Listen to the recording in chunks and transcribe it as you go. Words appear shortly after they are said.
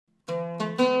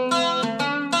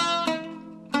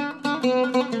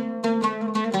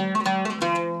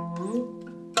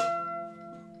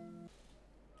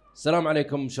السلام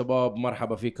عليكم شباب،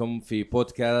 مرحبا فيكم في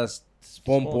بودكاست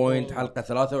سبون بوينت حلقة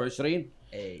 23.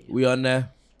 ويانا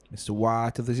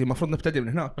سوات زي المفروض نبتدي من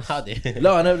هناك. هذه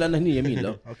لا انا لان هني يمين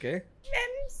لا اوكي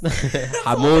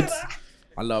حمود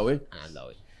علاوي.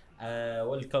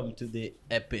 welcome to the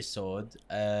episode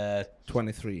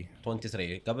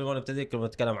 23. قبل ما نبتدي كنا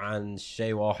نتكلم عن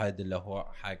شيء واحد اللي هو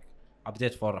حق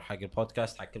ابديت فور حق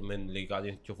البودكاست، حق كل من اللي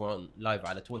قاعدين تشوفون لايف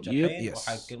على تويتش الحين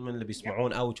وحق كل من اللي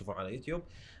بيسمعون او يشوفون على يوتيوب.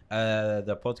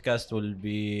 The podcast will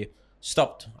be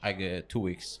stopped حق 2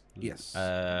 weeks. Yes.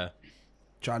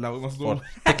 شعلاوي مصدوم.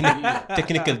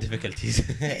 technical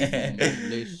difficulties.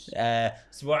 ليش؟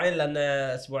 اسبوعين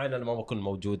لان ما بكون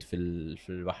موجود في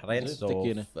البحرين.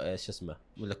 شو اسمه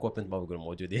الاكويبمنت ما بيكونوا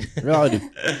موجودين. عادي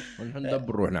نحن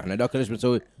ندبر روحنا احنا، لكن ايش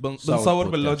بنسوي؟ بنصور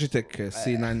باللوجيتك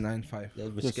C995.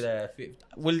 المشكله في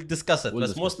we'll discuss it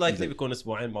بس most likely بيكون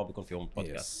اسبوعين ما بيكون فيهم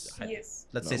بودكاست.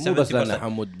 let's say مو بس لان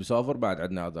حمود بيسافر، بعد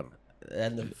عندنا عذر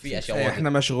لأن في اشياء احنا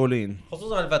مشغولين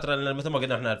خصوصا الفتره لان مثل ما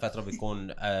قلنا احنا الفتره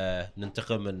بيكون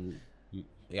ننتقل من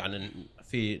يعني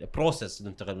في بروسس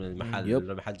ننتقل من المحل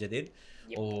لمحل جديد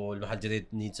والمحل الجديد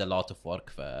needs a lot of work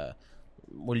ف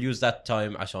we'll use that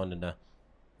time عشان انه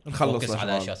نخلص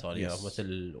على اشياء ثانيه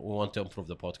مثل we want to improve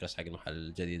the podcast حق المحل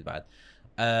الجديد بعد.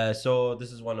 So this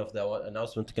is one of the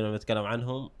announcements كنا نتكلم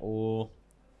عنهم و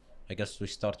I guess we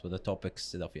start with the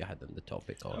topics. إذا في أحد عنده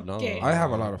topic or no? I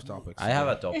have a lot of topics. I have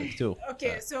a topic too.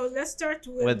 Okay, so let's start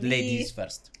with ladies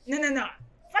first. No.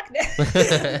 Fuck that.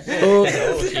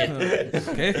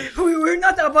 Okay. We're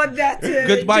not about that.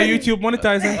 Goodbye YouTube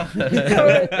monetizing.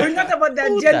 We're not about that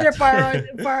gender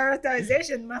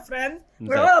prioritization, my friend.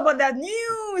 We're all about that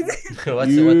news.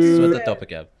 What's the topic,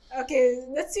 Ab? Okay,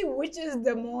 let's see which is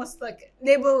the most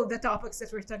label the topics that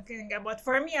we're talking about.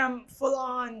 For me, I'm full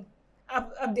on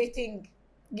updating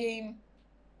game.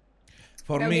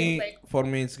 For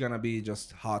me it's gonna be just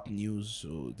hot news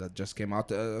that just came out.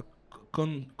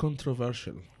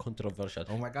 Controversial.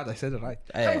 Oh my god, I said it right.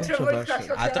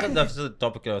 Controversial. أعتقد نفس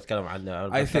التوبيك اللي بتكلم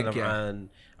عنه. I think عن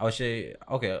أول شيء.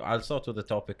 Okay, I'll start with the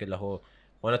topic اللي هو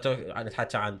وانا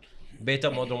نتحكي عن بيتا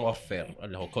مودرن وارفير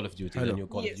اللي هو Call of Duty. new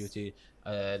Call of Duty.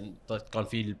 كان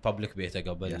في البابليك بيتا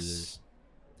قبل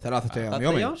 3 أيام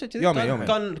يومين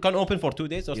كان open for 2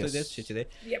 days or 3 days شيء كذا.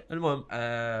 المهم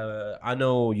I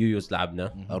know you use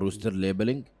لعبنا روستر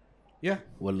ليبلينج yeah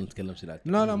ولا نتكلم سلات؟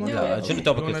 لا ما شنو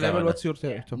التوبيك اللي عنه؟ What's your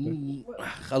topic?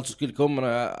 خلصوا كلكم.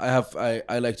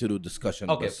 I like to do discussion.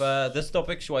 اوكي فذس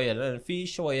توبيك شويه لان في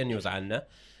شويه نيوز عنه.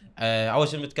 اول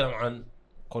شيء بنتكلم عن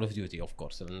Call of Duty of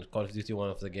course. لان Call of Duty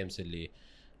one of the games اللي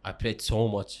I played so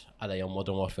much على يوم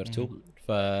Modern Warfare 2.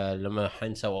 فلما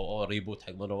حين سووا ريبوت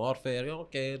حق Modern Warfare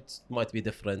اوكي it might be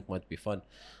different might be fun.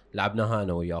 لعبناها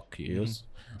انا وياك يوز.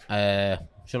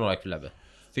 شنو رايك في اللعبه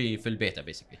في البيتا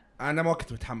basically؟ انا ما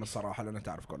كنت متحمس صراحه لان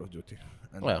تعرف Call of Duty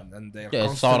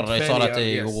صارت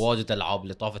واجد العاب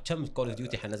اللي طافت. كم Call of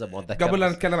Duty حنزل ما اتذكر. قبل لا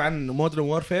نتكلم عن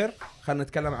Modern Warfare خلينا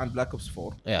نتكلم عن Black Ops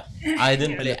 4. I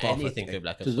didn't play anything في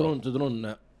Black Ops 4.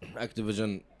 تدرون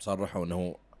Activision صرحوا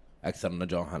انه اكثر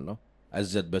نجاحا له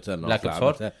ازد بتن Black Ops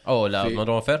 4 او لا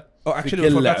Modern Warfare. actually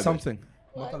we forgot something.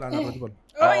 ما طلعنا ريد بول.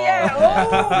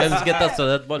 لمس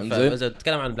قطه ريد بول. فاذا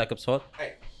تتكلم عن Black Ops 4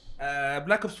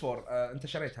 Black Ops 4 انت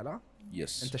شريتها لا؟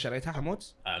 يس انت شريتها حمود؟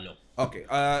 نو اوكي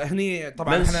هني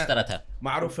طبعا احنا اشتريتها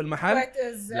معروف في المحل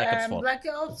Black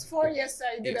Ops 4 yes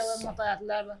I did اول ما طلعت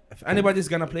اللعبه. if anybody's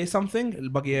gonna play something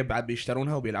البقيه بعد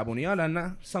بيشترونها وبيلعبون اياها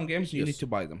لان some games you need to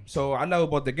buy them. so علاوي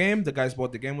bought the game, the guys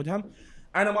bought the game with him.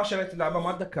 انا ما شريت اللعبه ما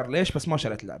اتذكر ليش بس ما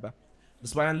شريت اللعبه.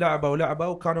 بس بعدين لعبه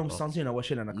وكانوا مستانسين اول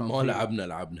شيء لان كان ما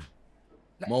لعبنا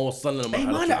ما وصلنا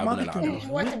لمرحله لعبنا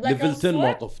ليفل 10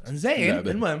 ما طفت. زين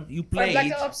المهم you played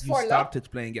you started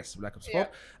playing yes Black Ops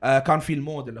 4. كان في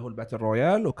المود اللي هو الباتل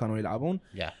رويال وكانوا يلعبون.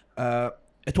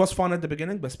 it was fun at the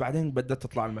beginning بس بعدين بدأت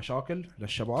تطلع المشاكل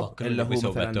للشباب اللي هو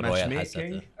مثلا ماتش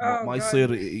ميكينج ما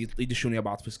يصير يدشون يا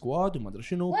بعض في سكواد وما ادري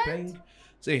شنو بلاينج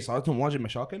زي صارت لهم واجد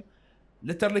مشاكل.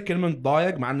 ليترلي كل من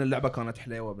ضايق مع ان اللعبه كانت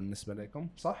حلوه بالنسبه لكم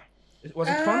صح؟ was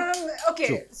it fun?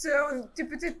 Okay so to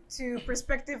put it to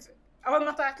perspective أول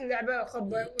ما طلعت اللعبة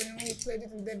خبر when we played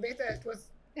it in the beta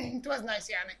it was nice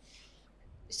يعني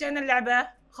اشترينا اللعبة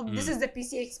this is the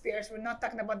PC experience we're not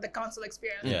talking about the console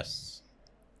experience. yes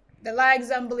the lags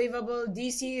unbelievable,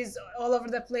 DC is all over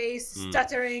the place,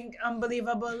 stuttering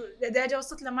unbelievable. لدرجة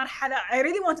وصلت لمرحلة I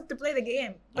really wanted to play the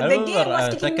game but the game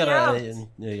was kicking me out.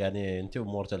 يعني انتوا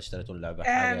مورتل اشتريتوا اللعبة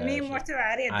مي مورتل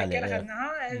عارية أتذكر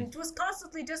أخذناها and it was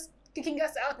constantly just kicking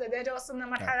us out. لدرجة وصلنا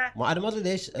مرحلة ما أنا ما أدري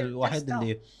ليش الواحد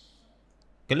اللي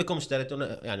كلكم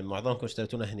اشتريتونا يعني معظمكم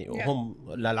اشتريتونا هني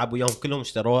وهم الألعاب وياهم كلهم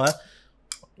اشتروها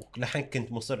ولحين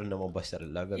كنت مصر انه ما بشتري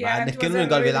اللعبه Yeah, مع ان it was كل a من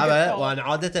قال really بيلعبها good call. وانا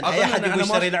عاده أظن اي حد أنا يقول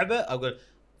ما اشتري لعبه اقول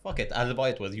فوكت انا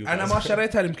بايت وذ يو انا ما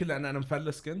شريتها يمكن لان انا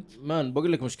مفلس كنت. مان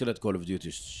بقول لك مشكله كول اوف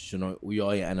ديوتي شنو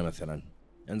وياي انا مثلا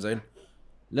انزين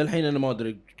للحين انا ما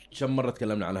ادري كم مره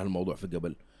تكلمنا عن هالموضوع في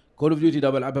قبل. كول اوف ديوتي دا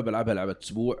بلعبها لعبه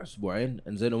اسبوع اسبوعين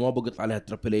انزين وما بقط عليها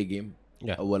تربل اي جيم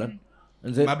اولا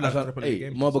انزين مبلغ تربل اي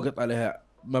جيم ما بقط عليها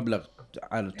مبلغ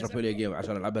على التربل اي جيم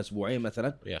عشان العبها اسبوعين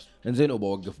مثلا يس انزين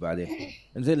وبوقف بعدين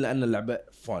انزين لان اللعبه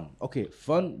فن اوكي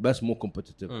فن بس مو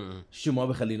كومبتيتيف شو ما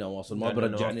بيخليني اواصل ما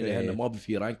برجعني لهنا ما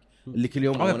في رانك اللي كل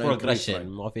يوم ما في بروجريشن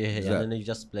ما في يعني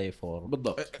جاست بلاي فور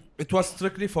بالضبط. it was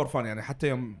strictly for fun يعني حتى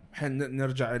يوم الحين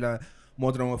نرجع الى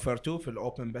Modern Warfare 2 في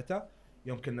الاوبن بيتا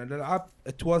يوم كنا نلعب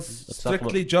it was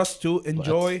strictly just to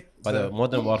enjoy هذا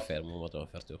Modern Warfare مو Modern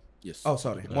Warfare 2 yes oh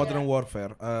sorry Modern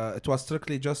Warfare it was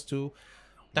strictly just to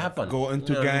have fun go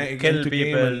into game kill into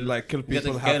people game and like kill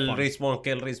people have fun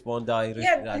kill respawn die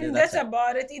Yeah, that's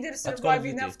about it. Either Call of survive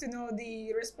Duty. enough to know the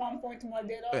respawn point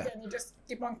model and you just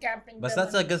keep on camping. But them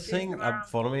that's a and good thing chasing around.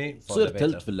 for me for تصير the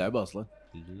تلت beta. في اللعبه اصلا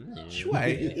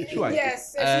شوي Yes,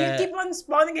 if you keep on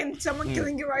spawning and someone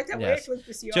killing you right away, Yes. it will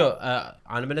piss you شو off.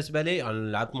 انا بالنسبه لي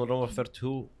انا لعبت Modern Warfare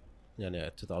 2 يعني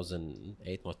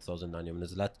 2008 ما 2009 يوم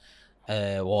نزلت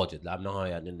واجد لعبناها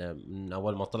يعني من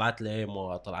اول ما طلعت لي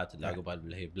ما طلعت اللي عقبها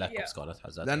اللي هي بلاك اوبس كانت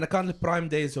حزتها لان كان البرايم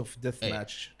دايز اوف ديث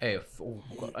ماتش ايه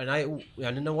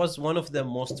يعني انه was one of the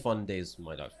most fun days in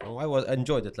my life I was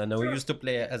enjoyed it لانه we used to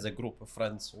play as a group of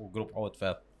friends وجروب عود ف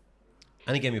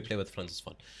any game you play with friends is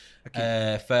fun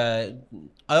ف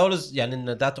I always يعني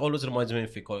ان that always reminds me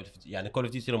في Call of Duty يعني Call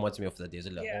of Duty reminds me of the days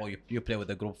اللي you play with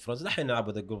a group of friends الحين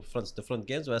نلعب with a group of friends different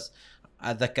games بس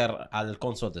اتذكر على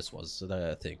الكونسول this was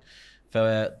the thing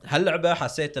فهاللعبه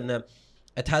حسيت انه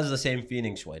it has the same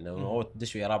feeling شوي انه هو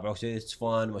تدش ويا ربعك شيء it's fun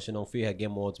وشنو فيها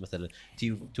جيم مودز مثلا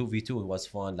 2v2 was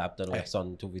fun لعبت انا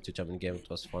وحسن 2v2 كم جيم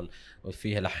it was fun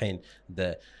وفيها الحين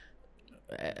the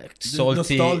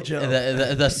salty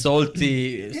the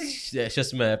salty شو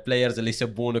اسمه players اللي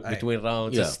يسبونك between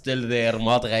rounds is still there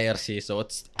ما تغير شيء so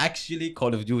it's actually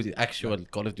Call of Duty actual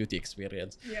Call of Duty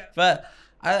experience ف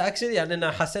actually يعني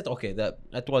انا حسيت okay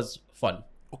that it was fun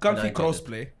وكان في كروس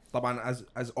بلاي طبعا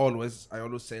as always I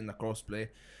always say ان كروس بلاي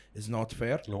is not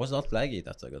fair it was not laggy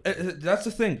that's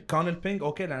the thing كان البينج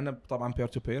اوكي لانه طبعا peer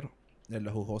to peer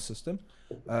اللي هو سيستم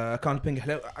كان البينج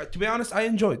حلو to be honest I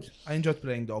enjoyed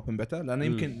playing the open beta لانه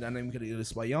يمكن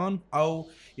الاسبيان او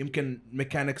يمكن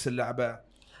ميكانكس اللعبه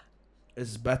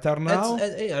is better now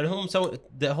يعني هم سووا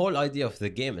the whole idea of the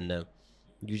game انه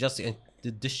you just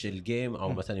تدش الجيم او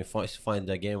مثلا you find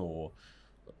the game و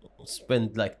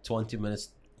spend like 20 minutes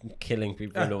killing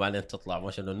people وبعدين تطلع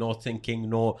ما شاء الله no thinking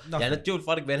no يعني تشوف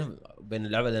الفرق بين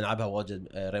اللعبه اللي نلعبها واجد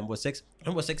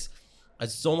Rainbow Six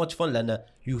is so much fun لأنه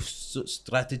you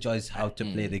strategize how to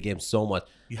play the game so much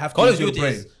you have Call to of use your Duty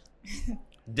brain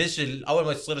دش اول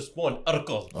ما يصير سبون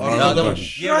اركض لازم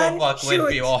يروح وين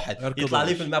في واحد يطلع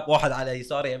لي في الماب واحد على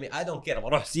يساري يمين I don't care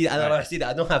بروح سيدي انا رايح سيدي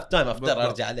I don't have time افتر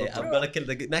ارجع عليه I'm gonna kill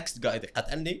the next guy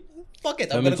قتلني fuck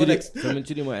it I'm gonna go next فمن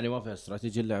كذي ما يعني ما فيها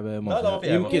استراتيجيه اللعبه ما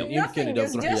فيها يمكن اذا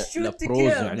تروح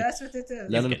لبروز يعني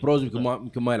لان البروز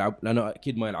يمكن ما يلعب لانه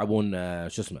اكيد ما يلعبون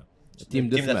شو اسمه تيم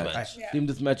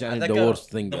ديث ماتش يعني the worst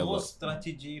thing ever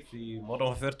استراتيجي في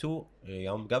Modern Warfare 2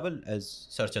 يوم قبل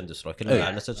as search and destroy كلنا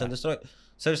لعبنا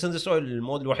search and destroy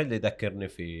المود الوحيد اللي يذكرني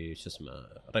في شو اسمه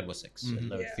Rainbow Six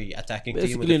انه في attacking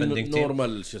team و defending team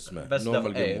normal شو اسمه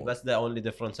بس the only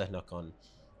difference هنا كان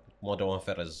Modern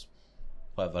Warfare is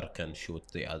whoever can shoot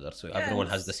the other so everyone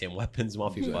has the same weapons ما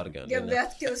في فرق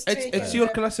it's your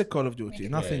classic Call of Duty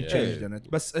nothing changed in it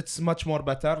but it's much more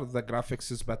better the graphics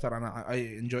is better and I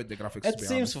enjoyed the graphics it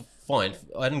seems fine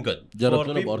and good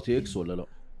جربتوا ب RTX ولا لا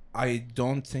I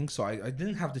don't think so I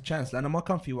didn't have the chance لأنه ما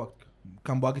كان في وقت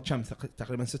كان باقي كم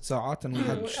تقريبا 6 ساعات and we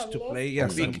had to play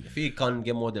yes في كان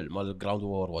جيم مود مال جراوند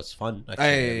وور was fun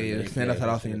اي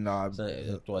 32 لاعب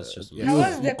it was just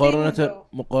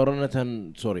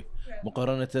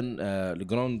مقارنة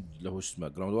الجراوند اللي هو شو اسمه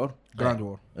جراوند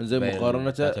وور انزين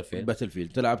مقارنة باتل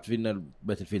فيلد تلعبت فينا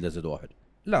باتل فيلد ازد واحد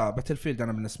لا باتل فيلد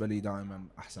انا بالنسبه لي دائما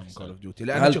احسن من كول اوف ديوتي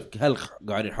لان هل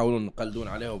قاعدين يحاولون يقلدون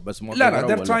عليه بس ما لا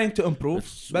they're trying to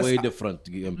improve بس way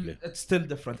different gameplay it's still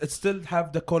different it still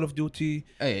have the Call of Duty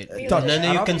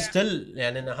لان you can still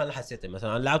يعني انا هل حسيت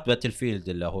مثلا انا لعبت باتل فيلد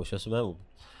اللي هو شو اسمه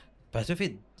باتل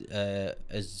فيلد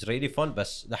is really fun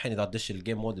بس الحين اذا تدش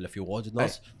الجيم مود اللي فيه واجد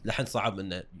ناس الحين صعب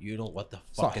انه you know what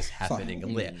the fuck is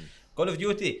happening Call of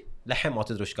Duty لحين ما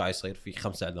تدري ايش قاعد يصير في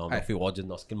 5 اعلام في واجد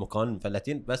ناس كل مكان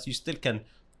مفلتين بس you still can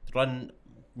run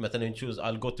مثلا choose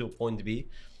I'll go to point B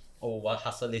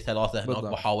وحصل لي 3 هناك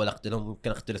بالضبط. بحاول اقتلهم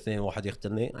ممكن اقتل 2 واحد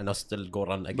يقتلني انا ستيل جو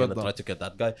ران اجين بالضبط. تراي تو كيل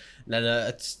ذات جاي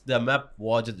لان ذا ماب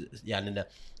واجد يعني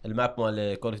الماب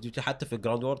مال كول اوف ديوتي حتى في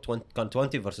جراوند وور كان 20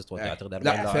 فيرسس 20 اعتقد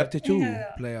 40 لا لاعب 32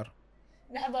 بلاير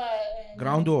لحظه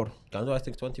جراوند وور جراوند وور اي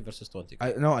ثينك 20 فيرسس 20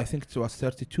 no I think it was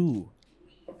 32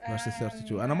 versus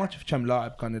 32 انا ما شفت كم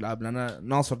لاعب كان يلعب لان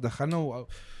ناصر دخلنا و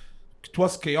it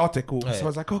was chaotic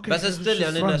بس ستيل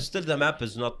يعني ستيل ذا ماب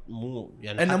از نوت مو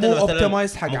يعني انه حتى مو مثلاً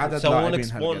اوبتمايز حق عدد لاعبين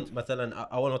اكسبون هالقد. مثلا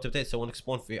اول ما تبتدي يسوون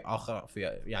اكسبون في اخر في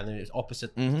يعني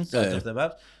اوبوزيت مهم. سايد اوف ذا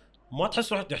ماب ما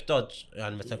تحس روح تحتاج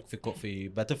يعني مثلا في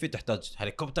باتل في تحتاج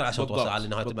هليكوبتر عشان توصل على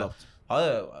نهايه الماب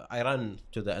هذا I ran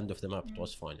to the end of the map it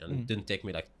was fine يعني didn't take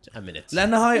me like a minute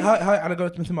لان هاي على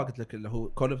قولة مثل ما قلت لك اللي هو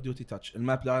كول اوف ديوتي تاتش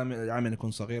الماب دائما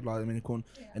يكون صغير لازم يكون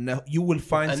انه you will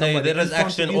find somebody there is in front of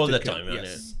action you all to the kill. time يعني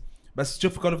Yes. بس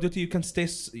شوف كول اوف ديوتي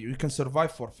you can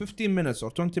survive for 15 minutes or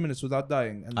 20 minutes without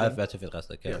dying and I've then, Battlefield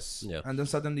قصدك yes yeah. and then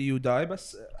suddenly you die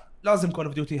بس لازم كول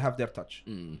اوف ديوتي have their touch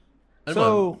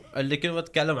المهم اللي كنا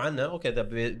بتكلم عنه اوكي ذا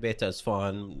بيتا از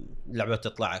فان اللعبه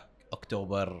تطلع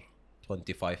اكتوبر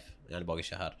 25 يعني باقي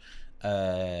شهر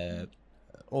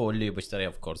اللي بشتريها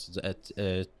اوف كورس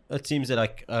it seems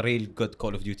like a real good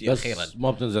Call of Duty اخيرا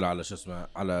ما بتنزل على شو اسمه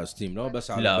على ستيم لا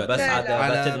بس على لا بس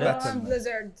على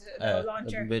بليزرد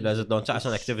لانشر بليزرد لانشر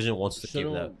عشان اكتيفيجن wants to keep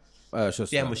that شو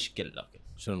فيها اسمه مشكله لكن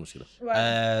شنو المشكله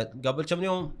قبل كم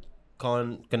يوم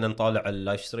كنا نطالع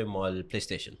اللايف ستريم مال البلاي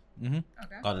ستيشن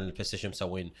كان البلاي ستيشن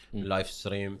مسوين لايف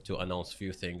ستريم to announce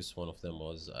few things one of them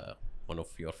was one of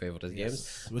your favorite games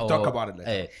we'll talk about it later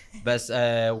ايه بس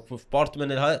في بارت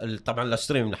من طبعا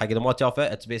الستريم حق اللي ما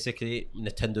شافه it's basically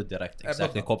Nintendo Direct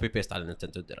exactly copy paste على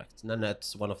Nintendo Direct لأن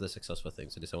it's one of the successful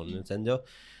things اللي يسوون نينتندو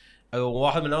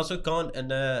واحد من الناس كان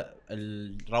انه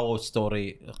الراو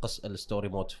ستوري الستوري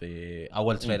مود في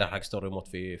اول تريلر حق ستوري مود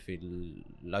في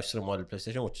اللايف ستريم مال البلاي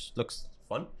ستيشن which looks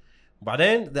fun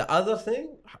وبعدين the other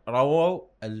thing راو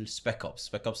السبيك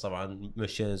اوبس طبعا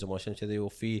ميشنز وماشين كذي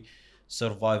وفي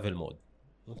سرفايفل مود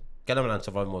تكلمنا عن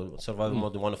سرفايفل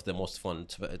مود one of the most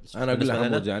fun انا اقول لك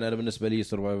مود يعني انا بالنسبه لي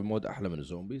سرفايفل مود احلى من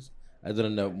الزومبيز ادري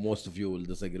ان most of you will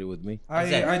disagree with me I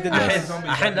did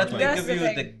الحين let me give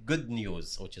you the good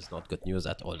news which is not good news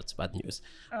at all it's bad news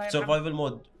survival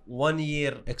mode 1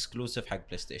 year exclusive حق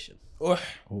بلاي ستيشن what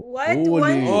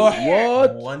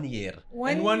 1 year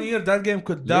in 1 year that game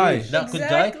could die that could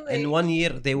die in 1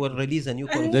 year they will release a new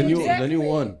the new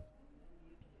one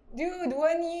dude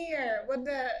 1 year what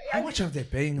the how much are they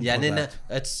paying يعني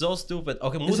it's so stupid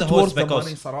okay مو Is the it whole worth the spec ops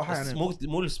money صراحة يعني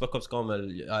مو السبيك اوبس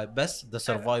كامل بس the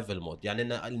survival mode يعني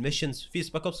ان الميشنز في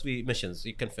سبيك اوبس في missions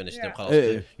you can finish them خلاص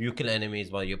you kill enemies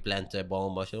while you plant a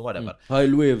bomb or whatever هاي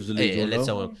الويفز اللي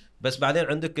تسوون بس بعدين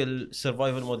عندك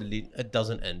السرفايفل مود اللي it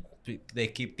doesn't end they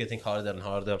keep getting harder and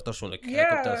harder ترشون لك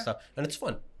helicopter stuff and it's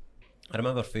fun I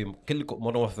remember في كل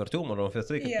Modern Warfare 2 Modern Warfare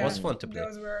 3 it was fun to play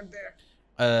those were there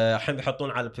الحين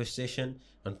بيحطون على البلاي ستيشن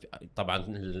طبعا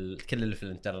كل اللي في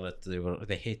الانترنت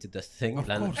they hated this thing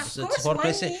لأن it's for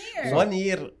PlayStation 1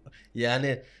 year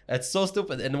يعني it's so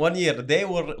stupid in 1 year they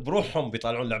were بروحهم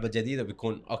بيطلعون لعبة جديدة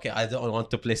بيكون okay I don't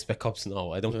want to play Spec Ops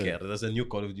now I don't care there's a new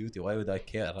Call of Duty why would I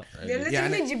care they're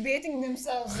literally debating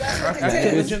themselves that's what it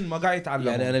is Activision ما قاعد يتعلم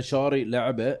يعني انا شاري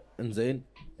لعبه انزين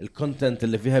الكونتنت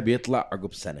اللي فيها بيطلع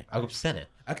عقب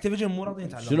سنه Activision مو راضيين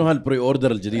يتعلمون شنو هالبري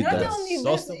اوردر الجديد not ده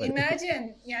only this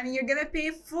imagine يعني you're gonna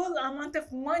pay full amount of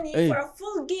money for a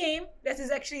full game that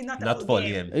is actually not a full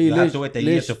game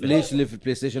ليش اللي في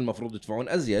البلاي ستيشن المفروض يدفعون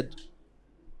ازيد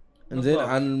انزين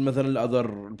عن مثلا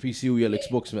الاذر بي سي ويا الاكس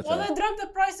بوكس مثلا well drop the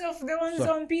price of the ones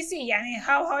on PC يعني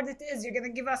how hard it is you're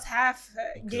gonna give us half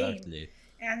game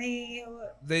يعني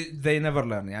they never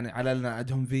learn يعني على لنا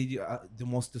عندهم فيديو the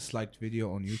most disliked video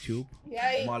on YouTube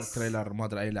مال التريلر ما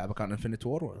ادري اي لعبه كان Infinity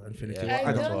War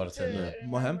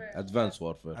مهم Advanced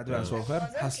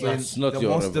Warfare حصلين the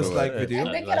most disliked video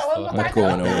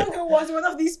was one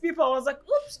of these people I was like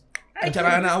oops ترى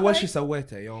انا اول شيء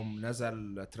سويته يوم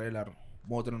نزل تريلر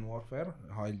Modern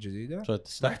Warfare هاي الجديدة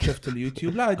شفت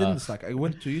اليوتيوب لا I didn't dislike I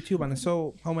went to YouTube and I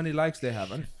saw how many likes they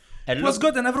have and it was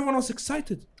good and everyone was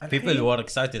excited people were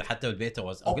excited حتى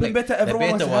البيتا was open beta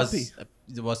everyone was happy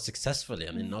it was successful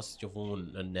يعني الناس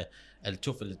يشوفون ان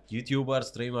تشوف اليوتيوبر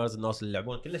ستريمرز الناس اللي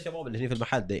يلعبون كل الشباب اللي هنا في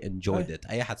المحل they enjoyed it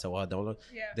اي حد سواها داونلود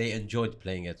they enjoyed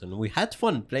playing it and we had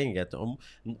fun playing it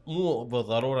مو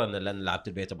بالضروره ان لان لعبت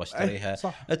البيتا بشتريها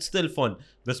it's still fun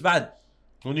بس بعد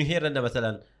when you hear انه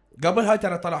مثلا قبل هاي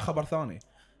ترى طلع خبر ثاني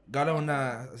قالوا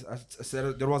ان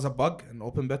there was a bug in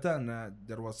open beta and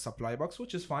there was supply box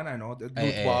which is fine I know the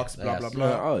loot box blah blah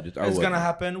blah it's gonna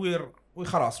happen we're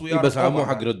خلاص we are بس مو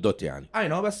حق ردوت يعني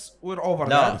I know بس we're over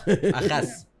that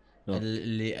اخس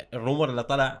اللي الرومر اللي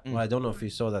طلع I don't know if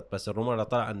you saw that بس الرومر اللي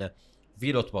طلع انه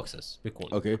في لوت بوكسز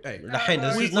بيكون اوكي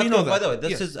الحين this is not by the way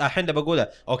this is الحين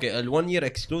بقولها اوكي ال 1 year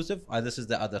exclusive this is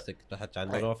the other thing تحكي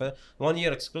عنه 1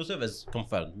 year exclusive is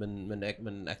confirmed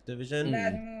من Activision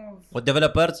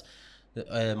والdevelopers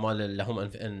مال اللي هم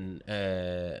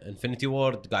انفينيتي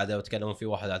وورد قاعدة يتكلمون في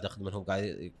واحد اعتقد منهم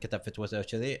قاعد كتب في تويتر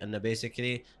كذي انه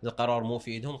بيسكلي القرار مو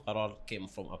في ايدهم القرار came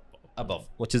from above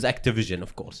which is Activision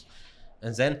of course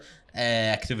انزين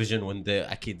اكتيفيجن وين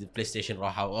اكيد بلاي ستيشن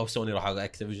راحوا او سوني راحوا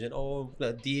اكتيفيجن او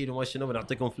ديل وما شنو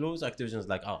بنعطيكم فلوس اكتيفيجنز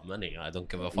لايك ماني اي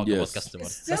دونت جيف ا فاك اباوت كاستمر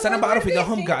بس انا بعرف اذا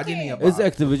هم قاعدين يبغوا از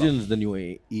اكتيفيجن ذا نيو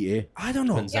اي اي don't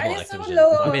know يعني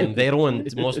I mean they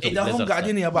ruined most of اذا هم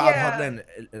قاعدين يا بعض هذين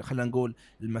خلينا نقول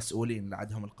المسؤولين اللي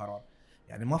عندهم القرار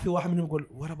يعني ما في واحد منهم يقول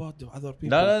what about the other people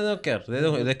لا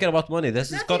they care about money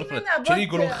this is corporate شنو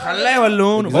يقولون خليه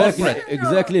يولون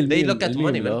exactly they look at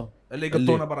money man اللي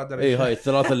يقطونه برا الدرج اي هاي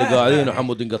الثلاثه اللي قاعدين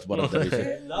وحمود ينقط برا الدرج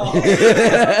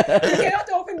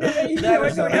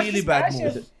really bad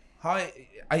move هاي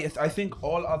I think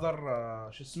all other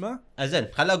شو اسمه زين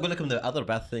خليني اقول لكم the other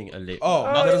bad thing اللي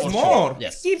there's more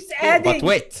yes keeps adding but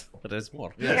wait there's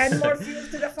more add more fuel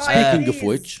to the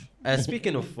fire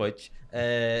speaking of which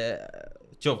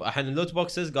شوف الحين اللوت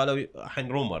بوكسز قالوا الحين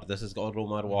رومر this is all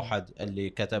rumor واحد اللي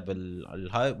كتب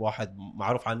الهاي واحد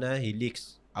معروف عنه he leaks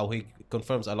او he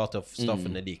confirms a lot of stuff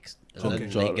in the leaks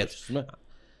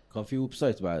كان في ويب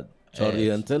سايت بعد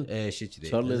تشارلي انتل شيء كذي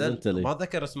تشارلي انتل ما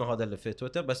اتذكر اسمه هذا اللي في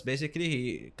تويتر بس basically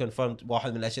he confirmed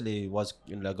واحد من الاشياء اللي was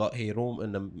هي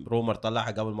رومر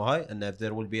طلعها قبل ما هاي انه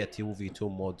there will be a 2v2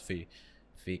 مود في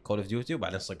Call of Duty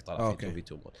وبعدين صدق طلع في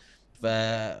 2v2 مود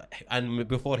and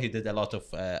before he did a lot of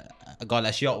قال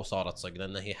اشياء وصارت صدق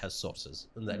لانه هي has sources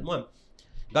المهم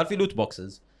قال في loot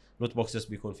boxes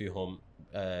بيكون فيهم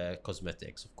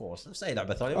cosmetics of course نفس اي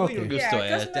لعبه ثانيه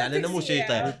يعني انه مو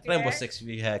شيء رينبو 6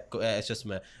 فيها شو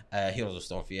اسمه هيروز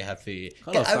ستون فيها في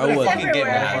خلاص عود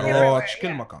روتش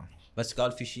كل مكان بس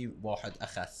قال في شيء واحد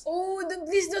اخذ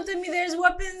please don't tell me there's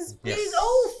weapons please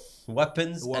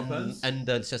weapons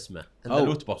and شو اسمه and the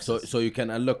loot boxes so you can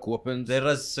unlock weapons there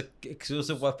is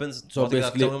exclusive weapons so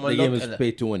basically the game is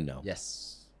pay to win now yes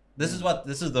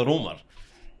this is the rumor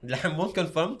الحين مو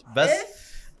confirmed بس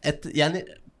يعني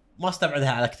ما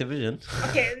استبعدها على Activision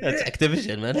it's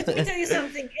Activision man let me tell you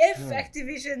something if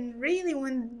Activision really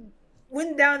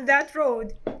went down that road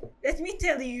let me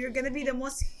tell you you're gonna be the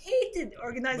most hated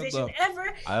organization ever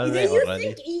either you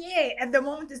think EA at the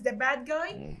moment is the bad guy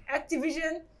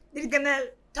Activision they're gonna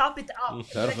top it up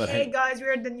like, hey guys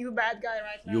we're the new bad guy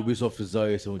right now Ubisoft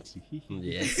الزاوية يسوون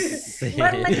yes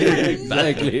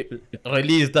exactly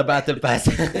release the battle pass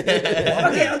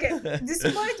okay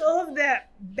despite all of the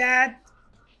bad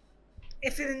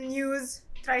if in the news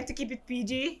trying to keep it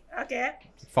PG okay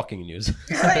fucking news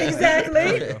exactly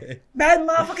bad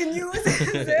motherfucking news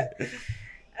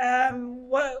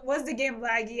was the game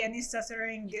laggy any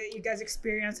stuttering you guys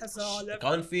experience has all of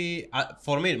كان في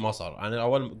for me ما صار انا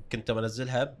اول كنت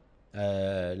بنزلها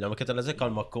لما كنت انزل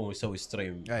كان ماكوم يسوي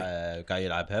ستريم قاعد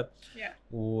يلعبها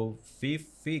وفي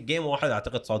جيم واحد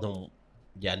اعتقد صادهم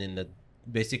يعني انه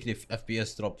basically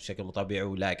FPS drop بشكل مو طبيعي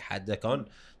ولاج حده كان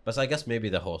بس I guess maybe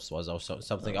the host was or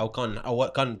something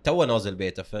او كان تو نازل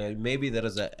بيتا ف maybe there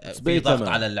is في ضغط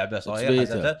على اللعبه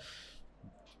صاير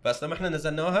بس لما احنا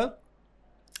نزلناها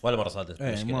ولا مره صادت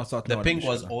مشكله the ping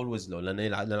was always low لان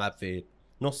نلعب في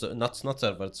نص not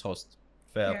server it's host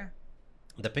ف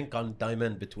the ping كان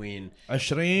دائما between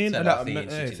 20 لا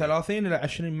 30 الى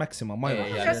 20 ماكسيمم ما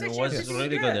يعني was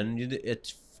really good and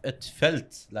it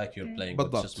felt like you're playing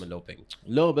with اسمه low ping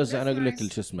لو بس انا اقول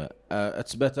لك شو اسمه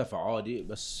اتثبتها فعادي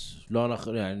بس لو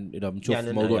اخر يعني اذا بنشوف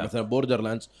يعني موضوع مثلا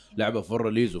بوردرلاندز لعبه فور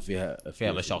ريليز وفيها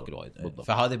مشاكل وايد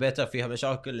فهذه بيتا فيها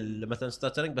مشاكل مثلا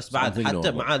ستاترينج بس بعد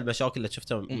حتى مع المشاكل اللي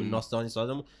شفتها من ناس ثاني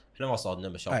صادموا احنا ما صادنا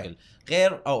مشاكل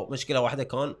غير او مشكله واحده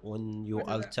كان when you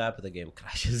alt tab the game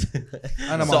crashes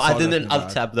انا ما so I didn't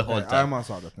alt tab the whole time انا ما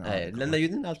صادتني لان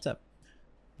you didn't alt tab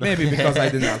maybe because I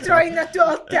didn't alt trying not to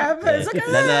alt tab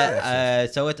لا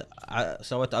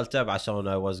سويت alt tab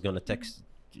عشان I was gonna text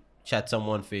chat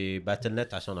someone في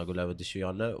Battle.net عشان اقول له بدي شو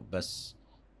ويانا بس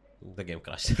the game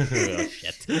crashed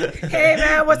shit hey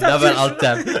man what's up double alt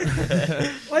tab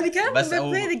well you can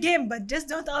play the game but just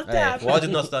don't alt tab واجد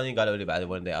ناس ثانيين قالوا لي بعد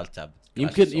when they alt tab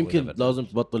يمكن لازم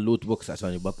تبطل لوت بوكس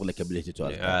عشان يبطل لك ابيليتي تو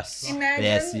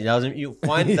yes لازم you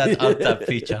find that alt tab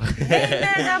feature hey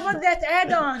man how about that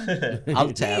add-on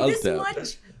alt tab this much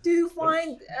to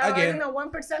find I don't know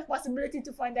 1% possibility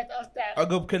to find that alt tab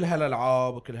عقب كل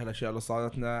هالالعاب وكل هالاشياء اللي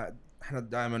صارتنا احنا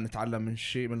دائما نتعلم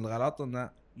من الغلط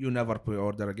انه you never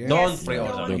pre-order a game. Don't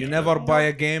pre-order. You never buy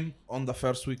a game on the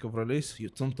first week of release. You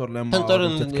تنطر لما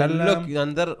look تتكلم.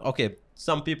 and there, okay,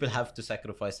 some people have to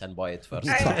sacrifice and buy it first,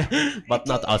 but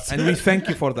not us. And we thank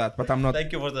you for that, but I'm not.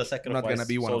 Thank you for the sacrifice. not gonna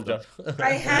be one of soldier.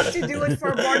 I had to do it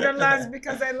for Borderlands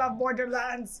because I love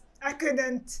Borderlands. I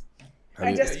couldn't.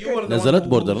 I just couldn't. نزلت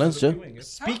Borderlands شو؟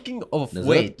 Speaking of نزلت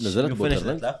which, you finished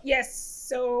Borderlands؟ it, لا؟ Yes,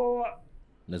 so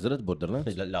نزلت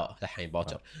Borderlands؟ لا الحين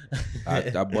باكر.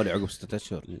 عبالي عقب 6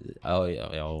 أشهر.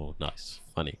 Oh, nice,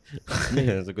 funny.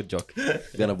 It's a good joke.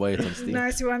 Gonna buy it on Steam.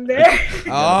 nice one there.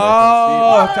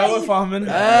 تو فاهمين. Oh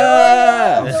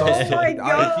my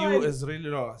God. IQ is really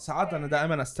low. ساعات أنا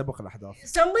دائما أستبق الأحداث.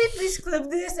 Somebody please clip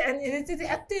this and edit it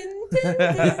at 10.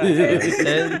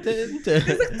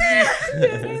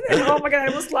 Oh my God,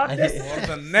 I must laugh this. For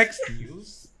the next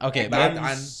news. Okay, بعد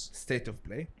عن state of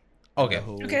play. Okay,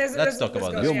 Okay, let's talk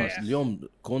about go. this. اليوم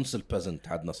كونسل بيزنت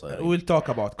حدنا صاير. We'll talk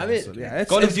about I mean, console. Yeah,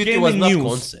 Call of it's Duty was gaming not news.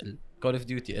 console. Call of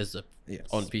Duty is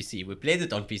on PC. We played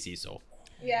it on PC, so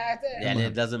Yeah. يعني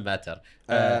it doesn't matter.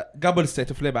 قبل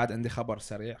state of play بعد عندي خبر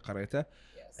سريع قريته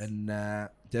ان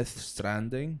Death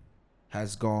Stranding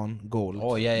has gone gold.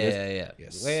 Oh yeah.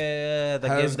 Yes. Where the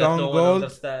Has game that gone no gold. one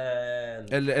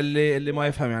understands. اللي ما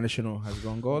يفهم يعني شنو has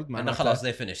gone gold. أنا خلاص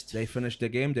they finished. They finished the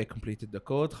game. They completed the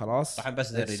code. خلاص. طبعاً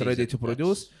بس they It's released ready it. to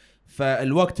produce.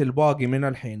 فالوقت الباقي من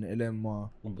الحين إلى ما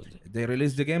they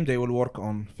release the game they will work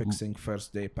on fixing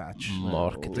first day patch.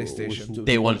 PlayStation.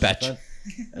 Day one patch.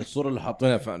 الصورة اللي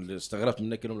حاطينها فعلا استغربت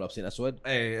منك انهم لابسين اسود.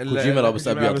 ايه كوجيما لابس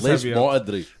ابيض ليش ما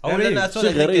ادري. هو لأن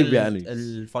شيء غريب يعني.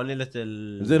 الفانيلة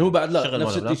زين هو بعد لا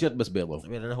نفس التيشيرت بس بيضة.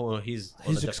 لأنه هو he's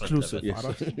exclusive.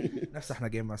 عرفت؟ نفس احنا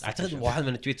جيم ماستر. أعتقد واحد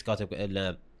من التويتس كاتب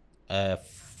إن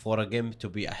for a game to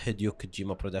be a Hideo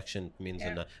Kojima production means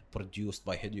إنه produced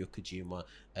by Hideo Kojima,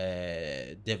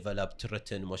 developed,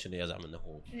 written, ما شنو يزعم إنه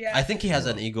هو. I think he has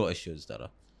an ego issues ترى.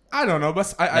 I don't know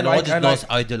بس I like like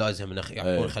idolize him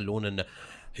يقول خلون إنه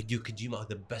Hideo Kojima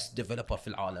the best developer في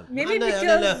العالم. Maybe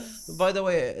because by the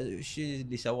way الشيء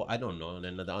اللي سواه I don't know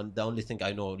لأن the only thing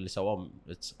I know اللي سواه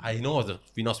I know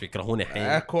في ناس بيكرهوني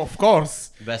الحين of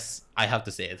course بس I have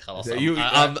to say it خلاص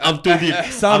I'm too deep.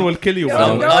 إحسان will kill you.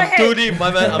 I'm too deep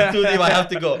my man. I'm too deep. I have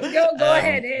to go. Go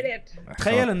ahead, hit it.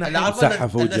 تخيل إنه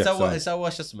سحف وجه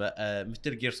سوى شو اسمه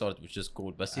مثل Gear Solid which is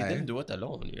cool but he didn't do it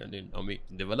alone يعني I mean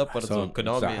developers and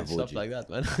Konami and stuff like that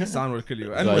man. إحسان will kill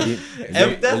you.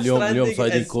 اليوم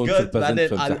صايدين كونسل بيزنت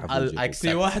فمسحف.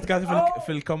 في واحد كاتب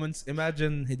في الكومنتس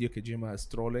imagine Hideo Kojima is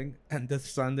trolling and Death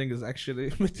Stranding is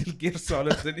actually مثل Gear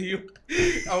Solid the new.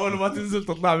 أول ما تنزل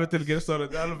تطلع مثل Gear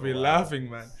Solid I'll be laughing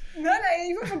man. No, I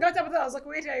even forgot about that. I was like,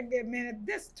 wait a minute,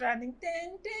 Death Stranding.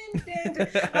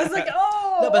 I was like,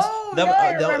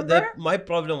 the my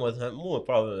problem with him مو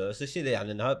problem بس الشيء ده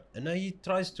يعني إنه he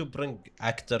tries to bring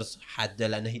actors حد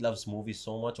لأنه he loves movies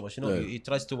so much وشنو he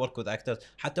tries to work with actors.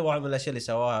 حتى واحد من الأشياء اللي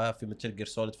سواها في مثل Gear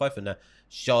Solid 5 إنه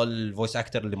شال الفويس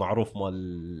أكتر اللي معروف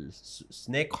مال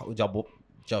سنيك وجاب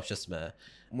شو اسمه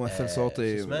ممثل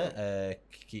صوتي شو اسمه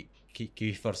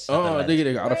كيفر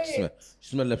دقيقة عرفت اسمه شو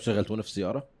اسمه اللي بشغلته نفس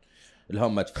سيارة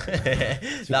الهام مدفع.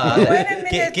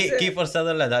 لا كيفر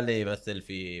ساذرلاند اللي يمثل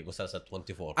في مسلسل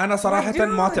 24. أنا صراحة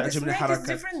ما تعجبني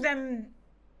حركة. different than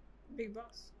Big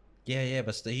Boss. Yeah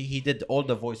but he did all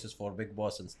the voices for Big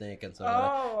Boss and Snake and so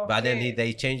on. بعدين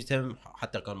they changed him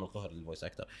حتى كان من ظهر الفويس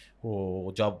أكتر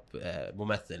وجاب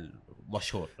ممثل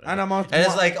مشهور. أنا ما and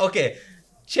it's like okay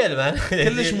chill man.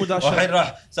 كلش مداشر. وحين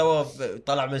راح سوى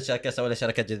طلع من شركة سوى له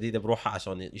شركة جديدة بروحه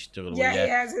عشان يشتغل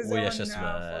ويا شو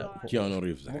اسمه كيانو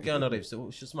ريفز. مو كيانو ريفز شو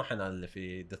اسمه حنا اللي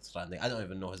في Death Stranding I don't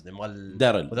even know his name مال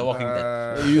دارل The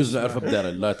Walking Dead. يوز عرفه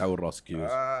بدارل لا تعور راسك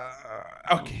يوز.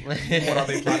 اوكي مو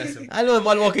راضي يطلع الاسم. المهم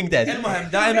مال Walking Dead. المهم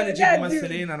دائما يجيب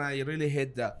ممثلين انا really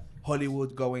hate the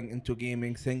Hollywood going into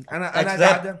gaming thing. انا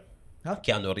قاعد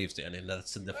كيانو ريفز يعني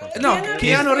that's different. No,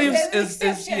 Keanu Reeves is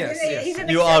yes.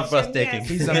 You are breathtaking.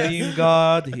 He's a meme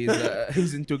god.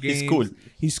 He's into games.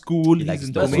 He's cool. He's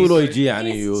into بس هو لو يجي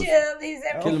يعني يوز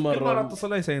كل مرة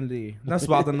اتصل يسين لي ناس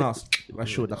بعض الناس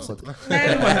مشهود اقصد.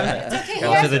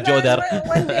 راشد الجودر.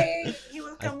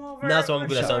 ناس ما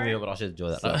نقول اساميهم راشد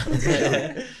الجودر.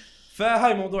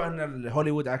 فهاي موضوع ان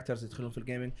الهوليوود اكترز يدخلون في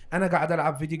الجيمنج. انا قاعد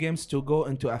العب فيديو جيمز to go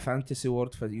into a fantasy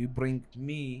world for you bring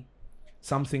me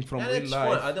something from real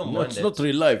life. I don't mind It's not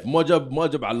real life. ما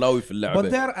جاب علاوي في اللعبة.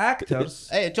 But they're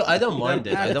actors. I don't mind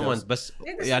it. I don't mind بس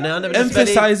يعني أنا بالنسبة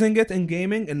لي emphasizing it in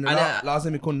gaming إنه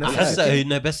لازم يكون نفس. أحس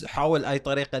إنه بس حاول أي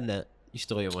طريقة إنه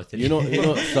يشتغل يمثل. You know, He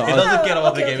doesn't care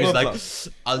about the game. He's okay. like,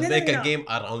 I'll make a No. game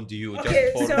around you just Okay,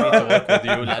 for so- me to work with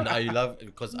you, and I love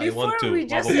because I want to. Before we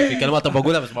just- في كلمات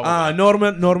بقولها بس ما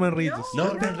بقولها. نورمان ريدس.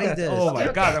 Norman Reedus. Oh my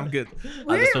Okay. god, I'm good.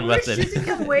 هذا We're ممثل. shooting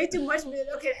him way too much.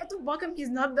 Okay, حطوا في بالكم he's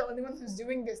not the only one who's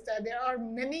doing this. There are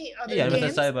many other يعني مثلا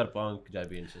games. سايبر بانك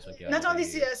جايبين شو اسمه كذا. Not only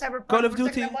Cyberpunk. Call of we're talking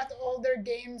Duty. about older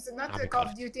games, not Call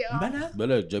of Duty.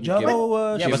 بلا جاب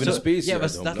جابوا Yeah, but Kevin Spacey yeah,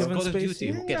 but عندهم. that's Kevin Call of Spacey. Duty.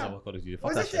 Who cares about Call of Duty? Fuck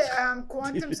Was that it shit.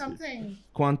 Quantum something?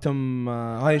 كوانتم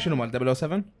هاي شنو مال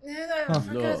 007 No, I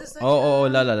forgot. It's like, Oh,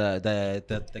 لا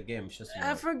the game شو I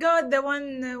اسمه. forgot the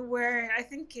one where I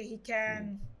think he can.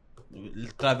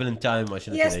 Travel in time ما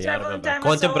شنو Yes, كذا. Travel in Time.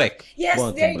 Quantum Break. Yes,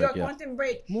 Quantum there you go. Break, yeah. Quantum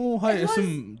Break. مو هاي It was-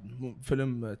 اسم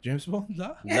فيلم جيمس بوند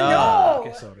لا لا.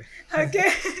 اوكي سوري Okay.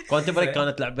 Quantum Break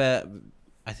كانت لعبة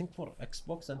I think for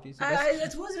Xbox and PC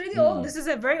بس. It was really old. This is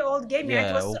a very old game.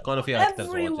 Yeah, It was وكانوا فيها actors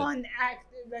واجد. everyone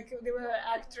acted like they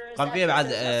were actors. كان فيها بعد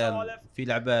actresses, في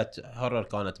لعبة هورر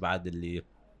كانت بعد اللي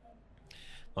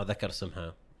ما ذكر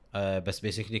اسمها بس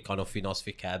بيسكلي كانوا في ناس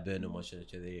في كابن وما شنو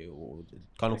كذي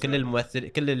وكانوا كل الممثل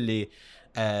كل اللي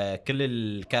كل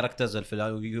الكاركترز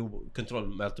الفلاني كنترول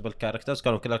مالتيبل كاركترز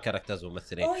كانوا كل الكاركترز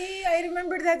ممثلين. Oh yeah, I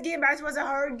remember that game. It was a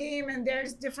horror game, and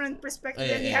there's different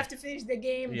perspectives, and you have to finish the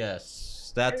game. Yes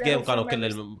that game كانوا كل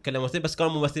الممثلين بس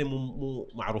كانوا ممثلين مو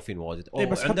معروفين واجد.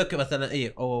 بس عندك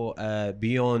مثلا او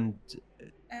بيوند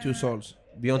تو سولز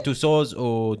Beyond Two Souls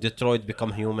و Detroit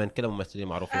Become Human كلهم ممثلين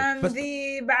معروفين. بس-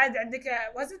 بعد عندك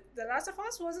was it The Last of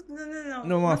Us? Was it? No.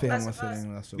 نو ما not فيها Last of Us.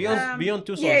 ممثلين Beyond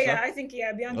Two Souls Yeah, صح؟ I think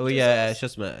Beyond Two وهي Souls. شو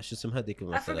اسمها هذيك I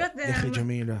الممثلة. forgot يا اخي the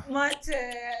جميله مات شو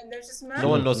اسمه؟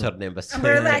 No one knows her name بس.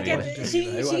 Umbrella Academy.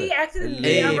 She acted in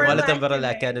اي Umbrella مالت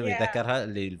Umbrella Academy. Academy Yeah. ذكرها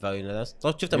اللي الفاينالست.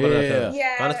 صوت شفت Umbrella Academy.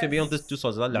 Yes. كانت في Beyond Two Souls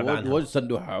اللعبة عنها. وجه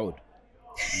صندوق عود.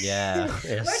 Yeah. But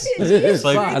Yes. she is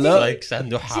صح، pretty. لا. صايق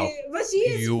صندوق حاو. But she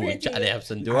is يوج pretty. عليها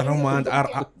بصندوق. I don't mind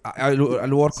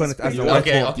I'll work on it as a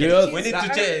Okay, whiteboard. okay. We need to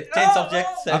change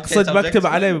subjects. اقصد بكتب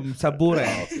عليه مسبوره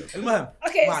يعني المهم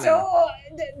Okay, ما so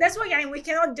that's why يعني we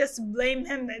cannot just blame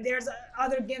him. There's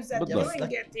other games that بالضبط.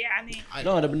 doing it يعني.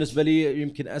 لا انا بالنسبه لي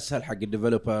يمكن اسهل حق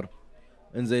الديفلوبر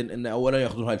انزين ان اولا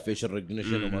ياخذون هاي الفيشل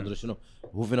ريكوجنيشن وما ادري شنو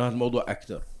هو في نهايه الموضوع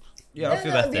اكثر. في No, بث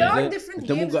there يعني. are different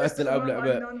انت مو games قاعد just تلعب unknown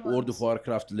لعبه ones. وورد اوف وار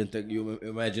كرافت اللي انت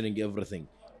ايماجينينج ايفريثينج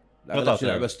بالضبط.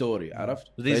 لعبه ستوري عرفت.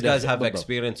 These guys have بالضبط.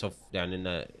 experience of يعني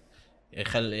انه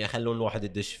يخلون الواحد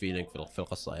يدش فيلينج في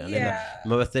القصه يعني Yeah. إنه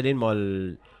الممثلين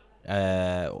مال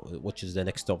which is the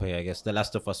next topic I guess The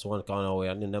Last of Us 1 كانوا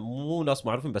يعني انه مو ناس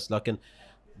معروفين بس لكن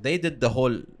they did the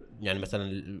whole يعني مثلا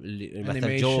اللي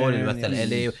مثل جول اللي مثل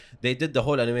الي they did the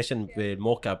whole animation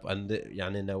بالموك اب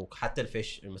يعني انه حتى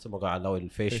الفيش مثل ما قال على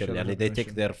الفيشل يعني they take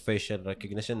their facial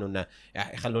recognition انه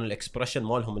يخلون الاكسبرشن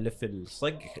مالهم اللي في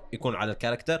الصق يكون على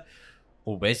الكاركتر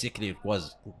وبيسكلي it was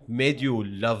made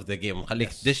you love the game مخليك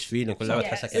تدش فيه لان كل لعبه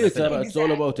تحسها اي كذا ترى اتس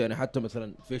اول اباوت يعني حتى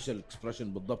مثلا فيشل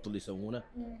اكسبريشن بالضبط اللي يسوونه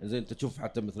زين انت تشوف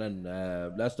حتى مثلا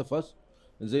بلاست اوف اس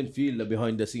زين في اللي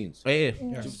بيهايند ذا سينز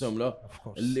ايه شفتهم لا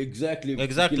الاكزاكتلي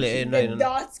exactly The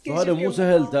dots كذا هذا مو شكلهم.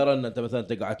 سهل ترى ان انت مثلا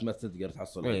تقعد تمثل تقدر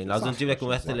تحصل إيه لازم تجيب لك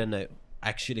ممثل انه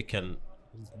actually can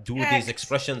do these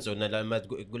expressions وانه لما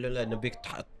تقول له نبيك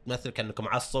تمثل كانك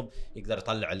معصب يقدر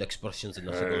يطلع الاكسبرشنز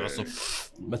انه صدق معصب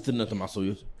مثلنا انت معصب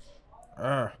يوسف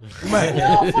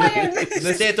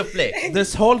the state of play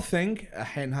this whole thing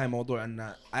الحين هاي موضوع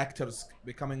ان actors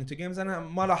becoming into games انا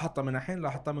ما لاحظته من الحين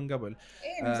لاحظته من قبل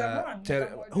إيه من زمان.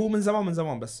 هو من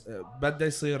زمان بس بدا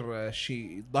يصير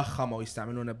شيء ضخم او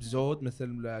يستعملونه بزود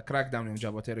مثل كراك داون يوم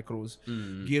جابوا تيري كروز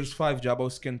جيرز 5 جابوا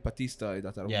سكين باتيستا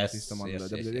اذا تعرفون Yes, باتيستا مال yes,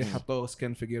 دبليو yes. حطوا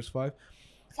سكين في جيرز 5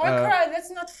 Far Cry.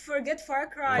 Let's not forget Far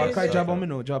Cry. فار كراي جابوا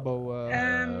منه جابوا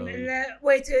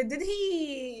Wait, did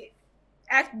he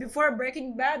act before Breaking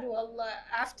Bad or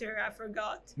after? I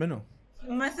forgot. منه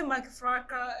مثل ما Far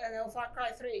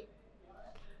Cry 3.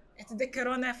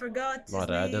 اتذكرون I forgot his ما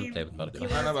ادري I name. didn't play with Far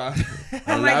Cry. انا بعد Oh my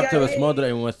انا لعبته God, بس ما ادري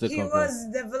اي ممثل He كان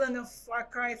was the villain of Far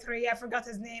Cry 3. I forgot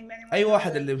his name anyway. اي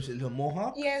واحد اللي هو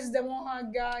موها Yes, the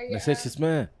Mohawk guy. نسيت شو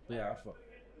اسمه.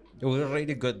 We're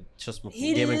really good شو اسمه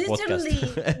He gaming podcast literally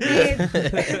made.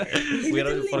 He We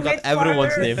literally forgot made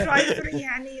everyone's Far name. Cry 3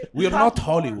 يعني. وي ار نوت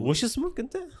هوليوود وش اسمك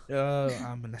انت؟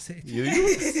 نسيت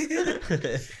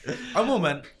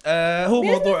عموما هو There's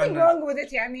موضوع nothing انه wrong with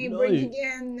it يعني No. bringing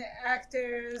in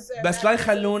actors. بس لا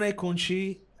يخلونه يكون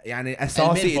شيء يعني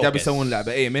اساسي اذا focus. بيسوون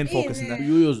لعبه اي مين فوكس إيه. انه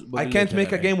يوز I can't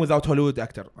make a game without Hollywood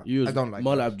actor I don't like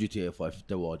ما that. لعب جي تي اي 5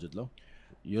 تو واجد له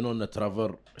يو نو ان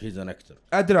ترافر هيز ان اكتر.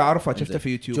 ادري اعرفه شفته في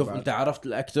يوتيوب شوف بعد. انت عرفت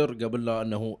الاكتر قبل لا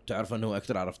انه تعرف انه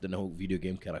اكتر عرفت انه فيديو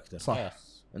جيم كاركتر صح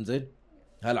انزين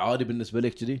هل عادي بالنسبه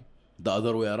لك كذي؟ the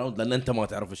other way around لان انت ما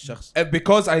تعرف الشخص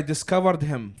because I discovered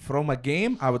him from a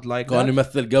game I would like كان that.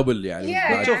 يمثل قبل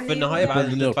يعني شوف في النهايه بعد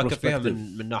Linear تفكر فيها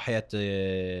perspective. من ناحيه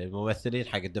الممثلين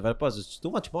حق الديفلوبرز تو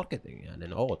ماتش ماركتينج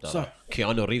يعني صح.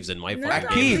 كيانو ريفز ان ماي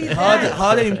اكيد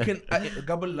هذا يمكن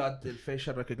قبل لا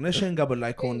الفيشل ريكوجنيشن قبل لا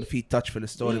يكون في تاتش في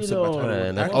الستوري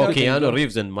بسبب كيانو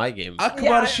ريفز ان ماي جيم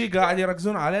اكبر شيء قاعد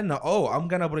يركزون عليه انه I'm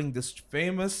gonna bring this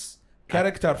famous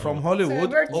character from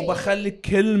Hollywood وبخلي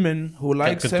كل من who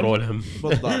likes him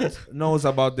بالضبط knows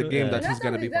about the game that he's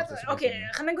gonna be participating. Okay,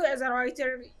 خلينا نقول as a writer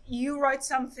you write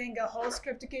something a whole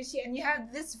script and you have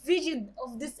this vision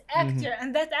of this actor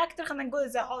and that actor خلينا نقول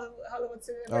is a Hollywood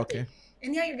celebrity. Okay.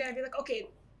 And yeah, you're gonna be like, okay,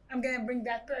 I'm gonna bring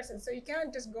that person. So you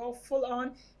can't just go full on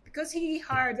because he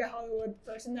hired a Hollywood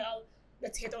personnel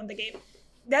that's hit on the game.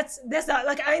 That's not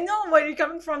like I know where you're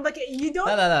coming from. Like you don't.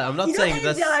 No. I'm not saying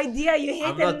that's the idea. You hate.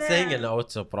 I'm not saying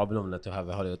it's a problem to have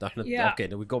a Hollywood. Okay,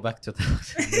 we go back to the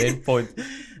main point.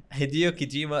 Hideo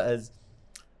Kojima is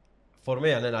for me,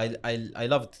 and I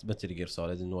loved Metal Gear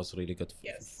Solid and it was really good,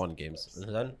 fun games.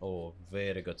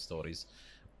 Very good stories.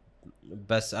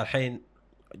 But الحين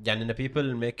يعني people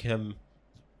make him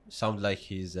sound like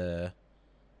he's a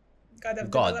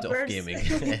god of gaming.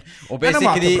 Or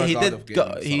basically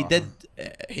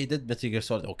he did Metal Gear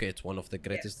Solid. Okay, it's one of the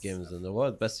greatest games in the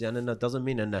world. But يعني it doesn't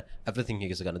mean that everything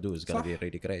he's gonna do is gonna be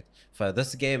really great. For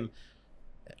this game,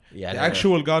 the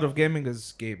actual god of gaming is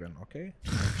Gaben. Okay.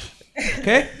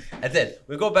 Okay. And then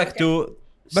we go back to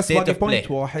بس باقي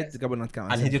بوينت واحد قبل ما نتكلم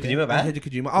عن هيديو كوجيما بعد. هيديو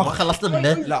كوجيما ما خلصنا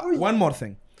منه. لا one more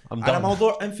thing. على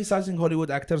موضوع emphasizing Hollywood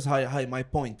actors هاي my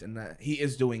point إن he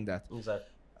is doing that.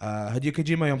 هيديو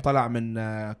كوجيما يوم طلع من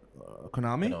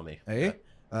كونامي اي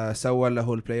سوى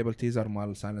له البلايبل تيزر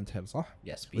مال سايلنت هيل صح؟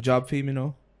 وجاب فيه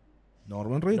منو؟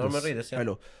 نورمان ريدس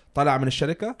حلو طلع من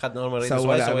الشركه خد نورمان ريدس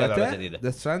سوى لعبه جديده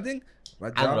ديث ستراندينج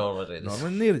رجع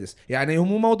نورمان ريدس يعني هو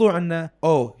مو موضوع انه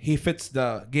he fits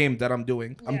the game that I'm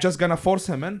doing I'm just gonna force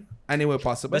him in any way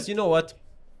possible. بس you know what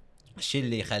الشيء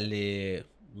اللي يخلي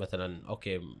مثلا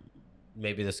okay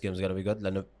maybe this game is gonna be good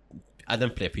لانه I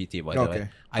didn't play PT by the way.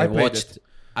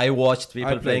 I watched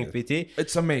people playing PT.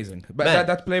 It's amazing. But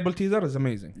that playable teaser is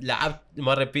amazing. لعبت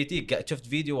مرة PT شفت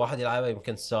فيديو واحد يلعبها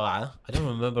يمكن ساعة. I don't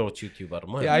remember what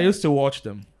YouTuber. Yeah, I used to watch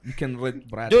them. You can read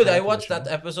Brad. Dude, I watched that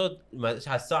episode.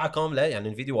 ساعة كاملة يعني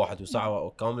الفيديو واحد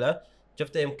وساعة كاملة.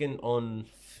 شفته يمكن on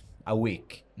a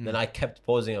week. Then I kept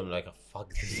pausing. I'm like, fuck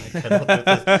this. I cannot do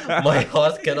this. My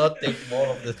heart cannot take more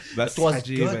of this. It was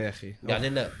عجيبة يا أخي.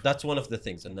 يعني that's one of the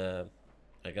things. And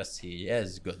I guess he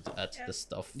is good at the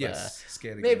stuff. Yes,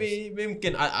 scary. Maybe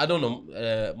يمكن I don't know.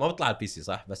 ما بطلع على البي سي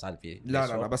صح بس على البي.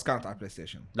 لا بس كانت على بلاي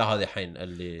ستيشن. لا هذه الحين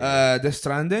اللي. Death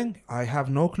Stranding. I have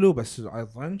no clue بس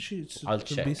أظن I'll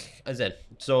check. زين.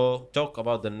 So talk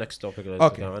about the next topic.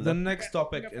 Okay. The next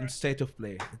topic in state of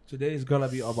play. Today is gonna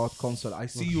be about console. I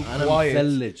see you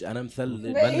quiet. أنا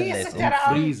مثلج. I'm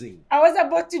freezing. I was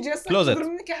about to just close it.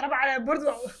 كهرباء على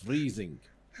برضو.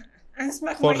 Freezing.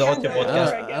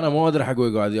 انا ما ادري حقه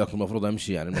يقعد ياكل المفروض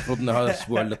امشي يعني المفروض ان هذا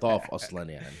الاسبوع اللي طاف اصلا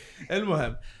يعني.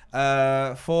 المهم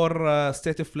for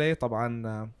state of play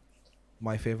طبعا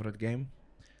my favorite game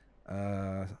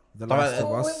The Last of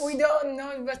Us we don't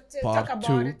know but talk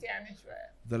about it يعني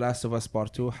شوي. The Last of Us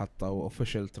Part 2 حطوا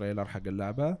official trailer حق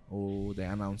اللعبة و they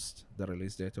announced the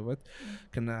release date of it.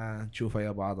 كنا نشوفه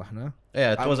يا بعض احنا.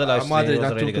 Yeah, it was a live stream. ما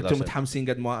أدري إذا كنتم متحمسين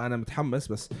قد ما أنا متحمس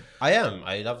بس. I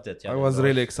loved it. I was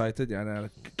really excited يعني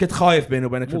كنت خايف بيني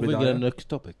وبينك في البداية. مو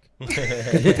next topic.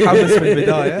 كنت متحمس في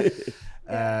البداية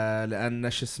لأن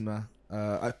شو اسمه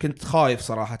كنت خايف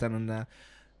صراحة إن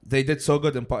they did so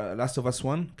good in Last of Us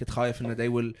 1 كنت خايف إن they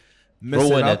will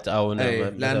ruin it أو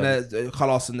لأن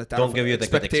خلاص إنه تعرف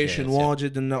expectation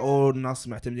واجد إنه الناس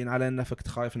معتمدين علينا فكنت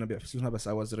خايف إنه بيفسدونها بس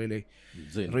I was really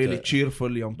cheerful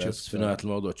يوم شفت. بس في نهاية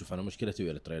الموضوع شوف أنا مشكلتي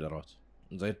ويا التريلرات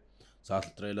زين ساعات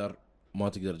التريلر ما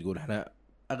تقدر تقول إحنا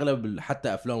أغلب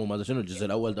حتى أفلام وما شنو الجزء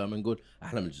الأول دائما نقول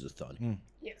أحلى من الجزء الثاني.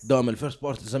 دائما الفيرست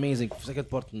بارت is amazing في second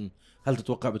part هل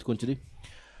تتوقع بتكون كذي؟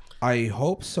 I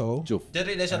hope so. شوف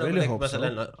تدري ليش أنا أقول لك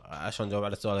مثلا عشان جاوب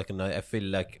على سؤالك إنه I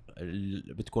feel like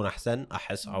بتكون أحسن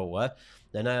أحس أول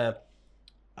لأن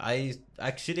I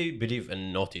actually believe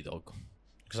in Naughty Dog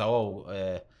because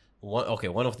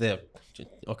one of the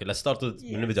let's start with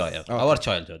من البداية our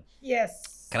childhood.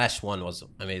 Crash 1 was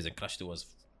amazing. Crash 2 was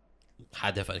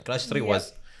حادث. Crash 3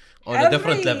 was on a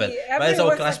different level. بعد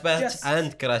سووا Crash Bandicoot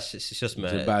and Crash شو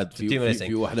اسمه بعد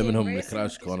في واحدة منهم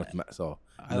Crash كانت مأساة.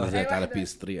 نزلت على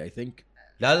PS3 I think.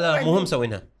 لا مو هم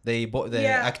مسوينها.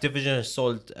 Activision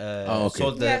sold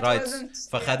the rights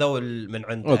فخذوا من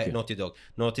عند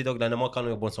Naughty Dog لأنه ما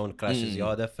كانوا يبون يسوون كراش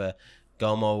زيادة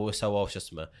فقاموا وسووا شو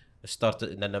اسمه ستارت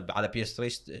لان على PS3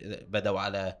 بدأوا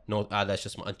على شو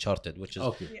اسمه Uncharted which is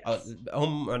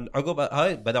هم عقب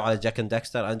هاي بدأوا على جاك اند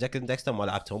داكستر. انا جاك اند داكستر ما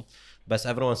لعبتهم بس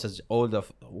everyone says all the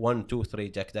 1 2 3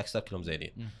 جاك داكستر كلهم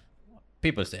زينين.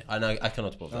 people say انا I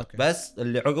cannot prove that. بس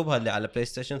اللي عقبها اللي على بلاي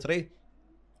ستيشن 3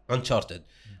 Uncharted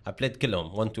I played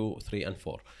كلهم 1 2 3 and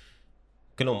 4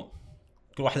 كلهم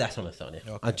كل واحدة أحسن من الثانية.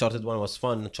 Uncharted 1 was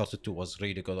fun, Uncharted 2 was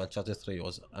really good, Uncharted 3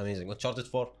 was amazing, Uncharted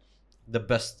 4 the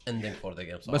best ending for the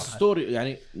game صراحة. بس ستوري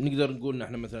يعني نقدر نقول إن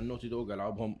إحنا مثلا نوتي دوغ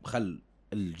ألعابهم خل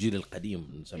الجيل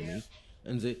القديم نسميه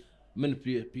إنزين من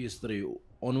PS3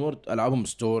 onward ألعابهم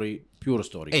ستوري pure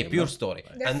story. إيه pure story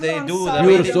and they do the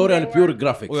pure story and pure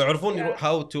graphics. ويعرفون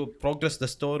how to progress the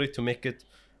story to make it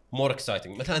more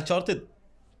exciting. مثلا Uncharted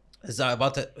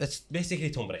it's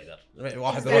basically Tomb Raider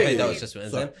واحد بيروح يدور شو اسمه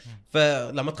إنزين.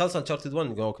 فلما تخلص Uncharted 1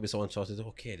 يقولوا بيسوون Uncharted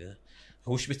اوكي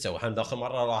هو ايش بتسوي الحين داخل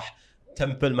مرة راح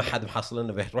تمبل ما حد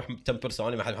محصلنا بيروح تمبل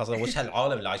ثاني ما حد محصلنا وش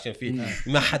هالعالم اللي عايشين فيه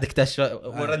ما حد اكتشف.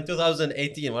 we're in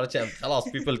 2018 ولا شيء خلاص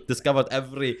people discovered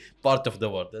every part of the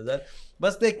world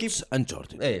but they keep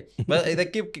Uncharted but they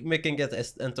keep making it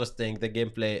interesting. The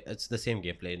gameplay it's the same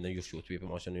gameplay and you shoot people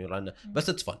motion you run but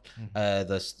it's fun.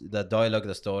 The dialogue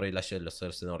the story الاشياء اللي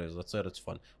تصير scenarios اللي تصير it's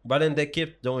fun. وبعدين they keep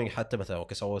doing حتى مثلا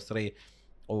اوكي سووا 3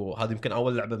 وهذه يمكن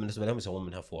اول لعبه بالنسبه لهم يسوون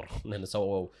منها 4 لان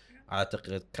سووا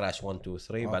اعتقد كراش 1 2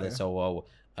 3 بعدين سووا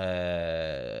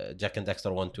جاك اند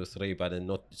داكستر 1 2 3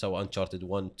 بعدين سووا انشارتد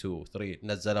 1 2 3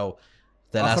 نزلوا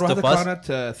ذا لاست اوف اس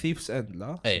كانت ثيفز اند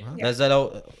لا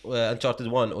نزلوا انشارتد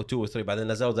 1 و 2 و 3 بعدين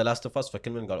نزلوا ذا لاست اوف اس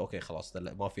فكل من قال اوكي خلاص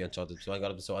ما في انشارتد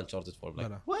قالوا بنسوي انشارتد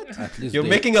 4 وات يو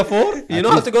ميكينج ا 4 يو نو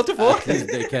هاو تو جو تو 4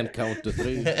 they can count to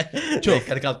 3 شوف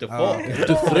كان count to 4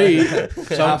 to 3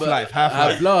 half life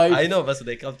I know بس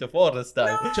they count to 4 this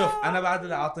time. شوف انا بعد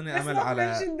اللي اعطيني امل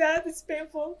على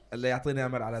اللي يعطيني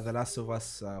امل على ذا لاست اوف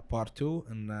اس بارت 2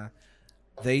 ان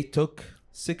they took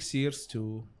 6 years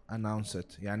to announce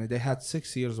it. يعني they had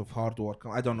 6 years of hard work.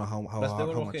 I don't know how بس they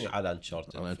were how working much. على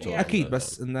Uncharted. أكيد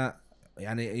بس إنه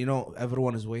يعني you know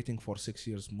everyone is waiting for 6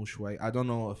 years مو شوي. I don't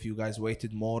know if you guys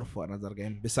waited more for another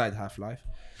game besides Half-Life.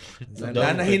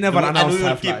 لأن he never announced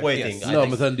Half-Life. Waiting. لا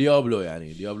مثلا ديابلو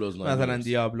يعني ديابلو مثلا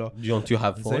ديابلو. Don't you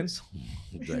have phones?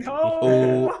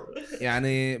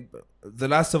 يعني The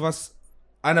Last of Us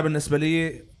أنا بالنسبة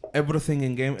لي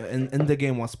everything in the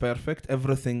game was perfect.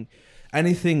 Everything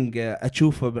anything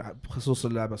أشوفه بخصوص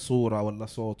اللعبة صورة ولا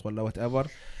صوت ولا whatever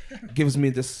gives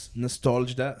me this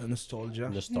nostalgia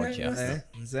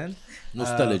زين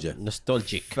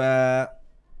nostalgic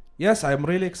yes I'm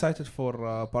really excited for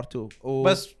part 2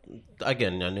 بس again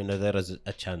يعني there is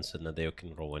a chance that they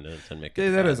can ruin it and make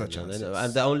it there is a chance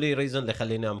and the only reason اللي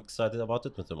خليني I'm excited about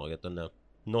it مثل ما قلت إنه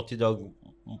Naughty Dog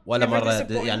ولا مرة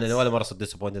يعني ولا مرة صرت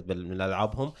disappointed من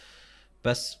ألعابهم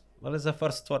بس what is the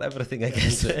first for everything I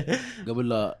guess. قبل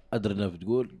لا أدري إنك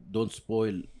بتقول don't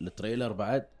spoil التريلر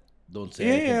بعد don't say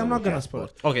I'm not gonna spoil.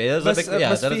 Okay there's a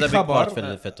big part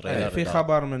في التريلر في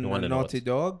خبر من Naughty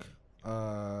Dog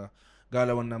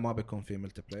قالوا إنه ما بيكون في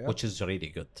ملتي بلاير which is a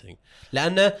really good thing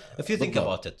لأنه if you think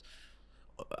about it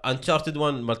Uncharted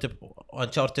 1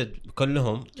 Uncharted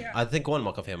كلهم I think 1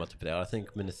 ما كان فيها ملتي بلاير I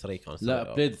think من 3 كان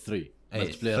لا played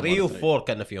 3 و 4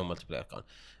 كان فيهم ملتي بلاير كان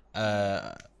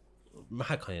ما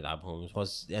حد كان يلعبهم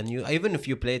and you even if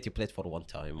you played for one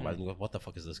time بعدين يقول what the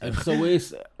fuck is this game. It's a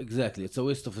waste exactly it's a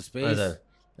waste of space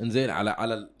انزين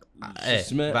على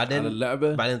اسمه على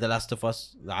اللعبة بعدين The Last of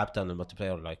Us لعبت أنا الملتي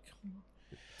بلاير like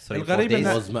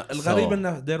الغريب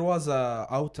إنه there was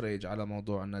a outrage على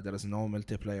موضوع إنه there is no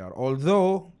multiplayer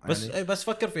although بس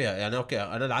فكر فيها يعني أوكي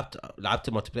أنا لعبت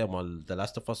الملتي بلاير مال The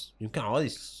Last of Us يمكن عادي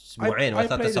أسبوعين ولا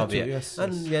 3 أسابيع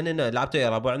يعني أنا لعبته يا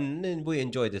ربع we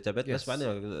enjoyed it a bit بس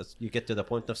بعدين you get to the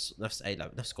point نفس أي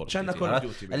لعبة نفس Call of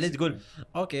Duty اللي تقول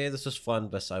okay this is fun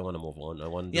بس I want to move on I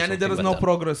want يعني there is no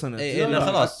progress in it إنه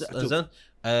خلاص زين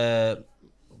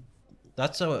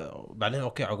that's بعدين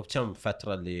اوكي عقب كم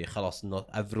فتره اللي خلاص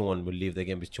everyone will leave the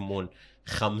game بيشمون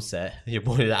 5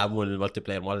 يبون يلعبون الملتي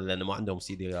بلاير مال لانه ما عندهم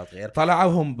سي دي غير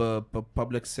طلعوهم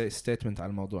ببابليك ستيتمنت على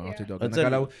الموضوع Naughty Dog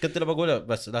قالوا كنت اللي بقوله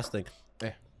بس last thing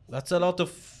that's a lot of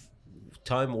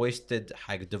time wasted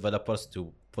حق developers to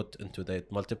put into the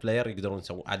multiplayer يقدرون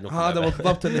يسوون هذا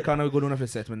بالضبط اللي كانوا يقولونه في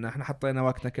الستيتمنت احنا حطينا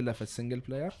وقتنا كله في السنجل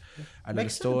بلاير على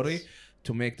الستوري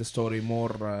to make the story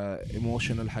more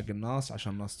emotional حق الناس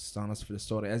عشان الناس تستانس في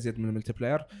الستوري أزيد من الملتي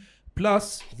بلاير plus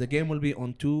the game will be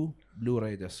on 2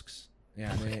 Blu-ray discs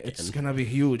يعني it's gonna be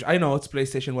huge I know it's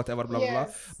PlayStation whatever blah blah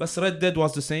بس Red Dead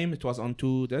was the same it was on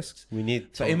 2 discs we need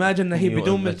so imagine إنه هي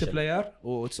بدون ملتي بلاير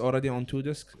و it's already on 2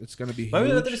 discs it's gonna be huge ما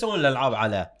بيقدروا يسوون الألعاب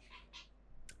على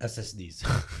SSDs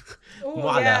مو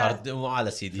على هارد مو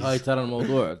على سي دي. هاي ترى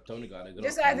الموضوع توني قاعد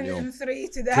just add an M3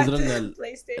 to that تدري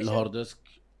PlayStation. الهارد ديسك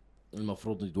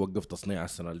المفروض يتوقف تصنيعه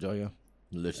السنه الجايه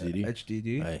الاتش دي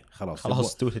دي. اي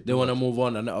خلاص they wanna move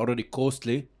on انا already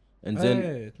costly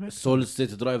انزين السوليد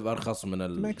ستيت درايف ارخص من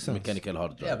الميكانيكال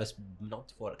هارد درايف. بس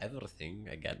not for everything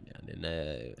again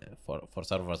يعني for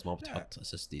servers ما بتحط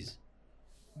SSDs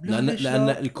لان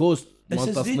الكوست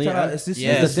مال تصنيعه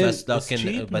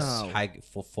بس حق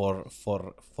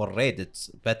for RAID it's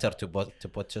better to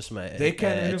put شو اسمه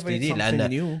HDD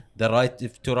لان the right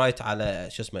to write على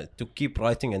شو اسمه to keep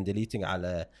writing and deleting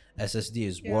على SSD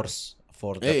is worse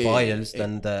for the files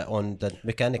than the on the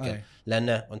mechanical لأن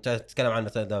أنت تتكلم عن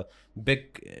مثلا big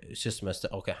شو اسمه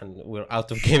okay we're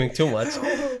out of gaming too much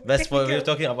بس we're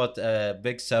talking about a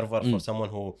big server for someone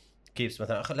who keeps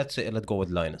مثلا let's go with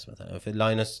Linus مثلا في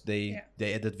Linus they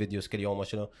edit videos كل يوم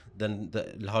شنو then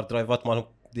the hard drive مالهم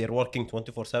they're working 24/7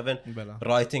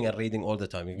 writing and reading all the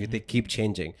time they keep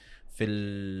changing في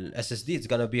ال SSD it's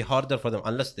gonna be harder for them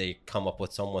unless they come up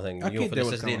with something new في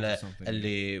ال SSD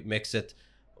اللي makes it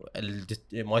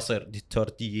ما يصير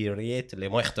ديتورتيريت اللي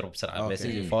ما يخترب بسرعه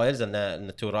بيسكلي فايلز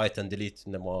انه تو رايت اند ديليت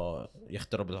انه ما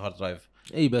يخترب الهارد درايف.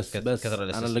 اي بس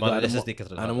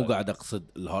انا مو قاعد اقصد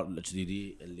الهارد اتش دي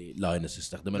دي اللي لاينس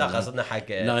يستخدمه. لا قصدنا حق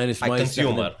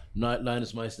كونسيومر.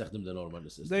 لاينس ما يستخدم ذا نورمال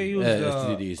اتش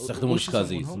دي دي يستخدمون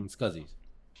سكازي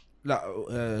لا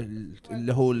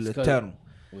اللي هو الترم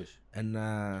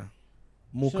انه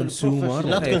مو كونسيومر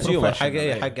لا كونسيومر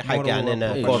حق يعني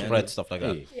انه كوربريت ستاف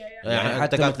لايك يعني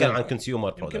حتى قاعد اتكلم عن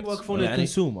كونسيومر برودكتس يمكن يوقفون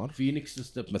الكونسيومر في نكست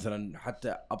ستيب مثلا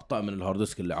حتى ابطا من الهارد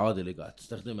ديسك اللي عادي اللي قاعد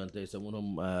تستخدمه انت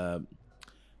يسمونهم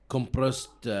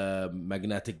compressed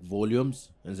magnetic volumes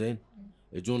انزين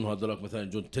يجون هذولك مثلا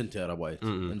يجون 10 تيرا بايت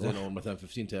انزين او مثلا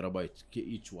 15 تيرا بايت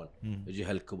each one يجي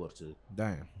هالكبر كذا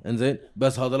دايم انزين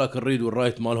بس هذولك الريد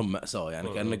والرايت مالهم مأساة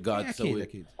يعني كأنك قاعد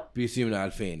تسوي بي سي من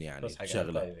 2000 يعني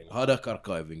شغله هذا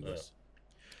اركايفنج بس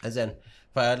انزين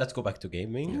فليتس جو باك تو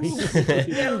جيمنج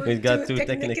وي جات تو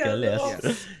تكنيكال يس.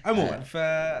 عموما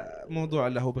فموضوع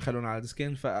اللي هو بيخلونا على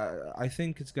ديسكين فاي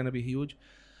ثينك اتس gonna بي هيوج.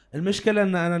 المشكله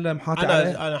ان انا اللي محاتب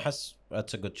انا احس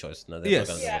اتس ا جود تشويس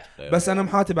بس انا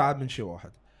محاتب بعد من شيء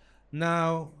واحد.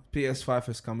 Now PS5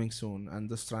 is coming soon and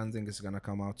The Stranding is gonna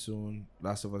come out soon.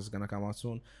 Last of Us is gonna come out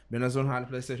soon. بينزلونها على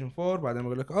PlayStation 4 بعدين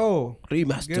بقول لك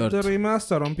remastered get the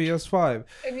remaster on PS5.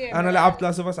 انا لعبت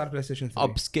Last of Us على PlayStation 3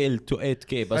 upscale to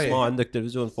 8K بس ما عندك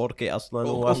تلفزيون 4K اصلا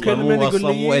واصلا مو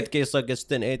 8K صار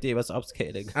 1080 بس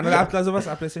upscaling. انا لعبت Last of Us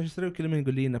على PlayStation 3 وكل من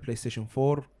يقول لي ان PlayStation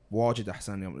 4 واجد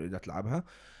احسن يوم اللي تلعبها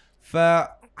ف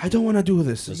I don't want to do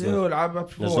this. العبها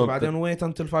بفور بعدين wait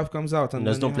until 5 comes out.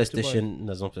 نزلوا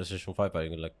PlayStation 5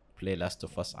 يقول لك play Last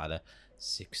of Us على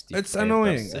 60. It's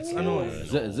annoying. It's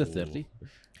annoying. The 30.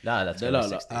 لا the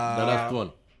last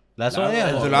one. Last one,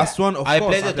 yeah. The last one, of I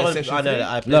course. played it on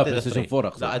PlayStation 4.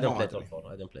 No, I didn't play it on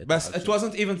 4. I didn't play it. But it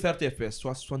wasn't even 30 FPS. It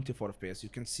was 24 FPS. You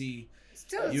can see.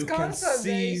 Still, you can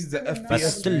see the FPS. But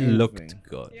still looked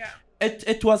good. Yeah.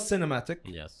 It was cinematic.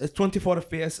 Yes. 24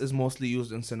 FPS is mostly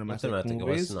used in cinematic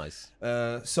movies. It was nice.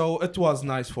 So it was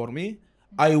nice for me.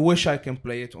 I wish I can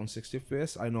play it on 60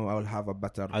 FPS. I know I will have a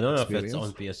better experience. I don't know if it's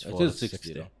on PS4. It is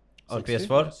 60 though. On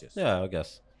PS4? Yes. Yeah, I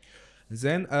guess.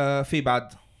 زين في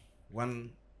بعد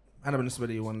أنا بالنسبة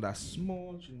لي one last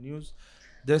small news.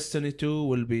 Destiny 2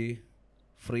 will be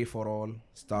free for all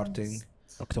starting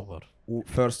October.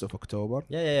 1st of October.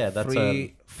 Yeah. That's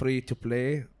free to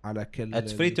play على كل.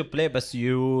 It's free to play, but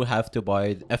you have to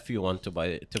buy if you want to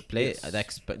play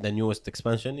the newest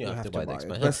expansion. You have to buy the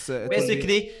expansion.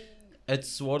 Basically,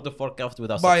 it's World of Warcraft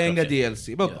without buying a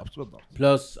DLC. بالضبط.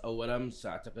 Plus أول أمس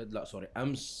أعتقد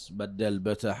أمس بدل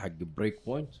بتا حق بريك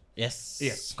بوينت. Yes.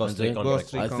 Ghost Recon.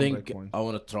 I think I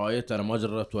want to try it. أنا ما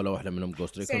جربت ولا واحدة منهم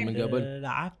Ghost Recon من قبل.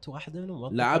 لعبت واحدة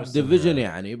منهم. لعبت Division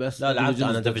يعني بس. لا لعبت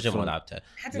أنا Division ما لعبتها.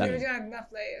 حتى Division ما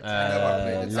played.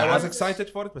 I was excited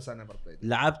for it بس I never played.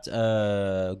 لعبت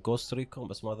Ghost Recon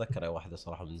بس ما أذكر أي واحدة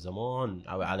صراحة من زمان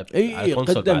أو على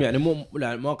قدم يعني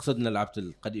ما أقصد إن لعبت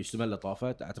القديم إيش اللي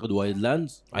طافت أعتقد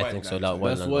وايدلاندز. I think so لا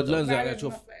بس وايدلاندز يعني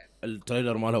أشوف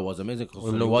التريلر ماله واز اميزنج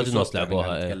انه واجد ناس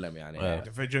لعبوها نتكلم يعني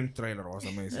Division trailer was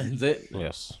amazing.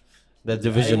 Yes. The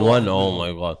Division 1 oh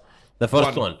my god. The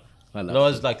first one. That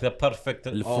was like the perfect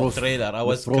trailer. I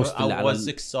was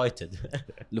excited.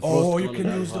 Oh, you can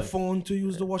use the phone to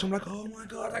use the watch. I'm like, oh my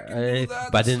god, I can do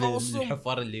that. بعدين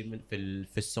الحفار اللي من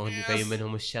في السون يبين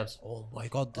منهم الشمس. Oh my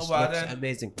god, this looks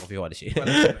amazing. ما في ولا شيء.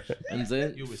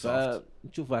 انزين.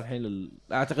 فنشوف الحين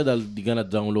اعتقد they're gonna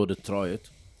download it, try it.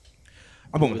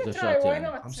 عموما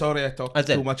I'm sorry I talked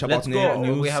too much about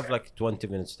news. We have like 20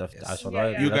 minutes left.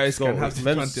 You guys can have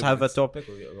 20 minutes. Have a topic.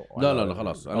 لا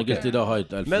خلاص انا قلت اذا هاي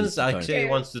Men's actually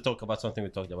wants to talk about something we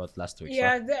talked about last week.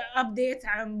 Yeah, the update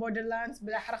عن Borderlands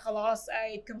بالاحرى خلاص.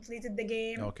 I completed the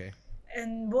game. Okay.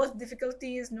 In both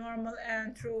difficulties, normal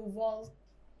and true vault.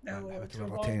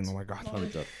 Oh my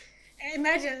god.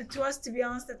 Imagine it was, to be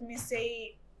honest, let me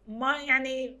say,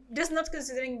 يعني just not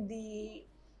considering the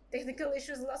technical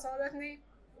issues اللي صارتني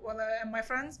ولا my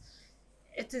friends,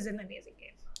 it is an amazing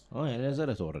game. يعني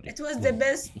نزلت already. It was the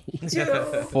best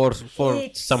 2 for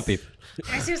weeks. some people.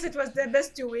 And seriously, it was the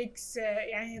best 2 weeks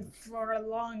يعني for a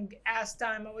long ass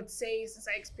time, I would say, since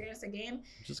I experienced the game.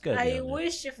 Which is good. I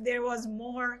wish if there was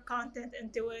more content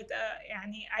into it.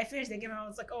 يعني I finished the game and I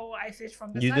was like, oh, I finished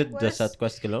from the You side did quest. the side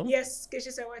quest كلهم? Yes, كل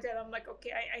شيء سويته. I'm like,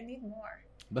 okay, I need more.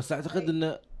 بس اعتقد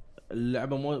ان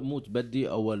اللعبه مو تبدي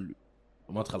اول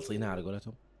ما تخلصينها على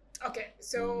قولتهم. Okay,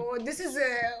 so this is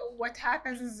what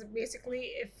happens is basically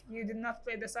if you did not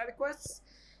play the side quests.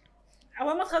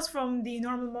 أول ما تخلص from the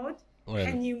normal mode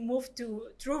and you move to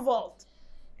True Vault,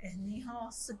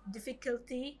 enhanced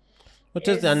difficulty. Which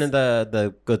is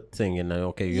the good thing, you know.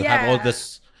 Okay, you have all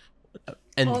this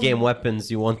end game weapons.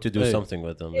 You want to do something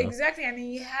with them. Exactly, and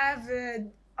you have.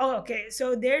 Okay, so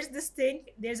there's this thing.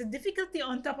 There's a difficulty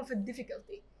on top of a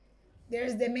difficulty.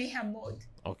 There's the mayhem mode.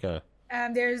 Okay.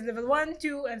 And there's level 1,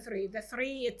 2, and 3. The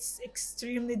 3, it's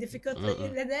extremely difficult.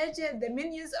 The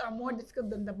minions are more difficult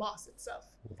than the boss itself.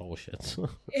 Oh shit.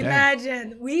 Imagine,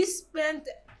 we spent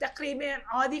تقريبا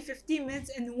عادي 15 minutes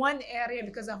in one area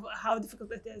because of how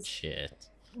difficult it is. Shit.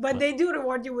 But they do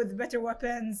reward you with better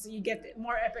weapons. You get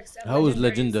more epics. How is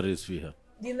legendaries فيها?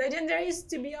 The legendaries,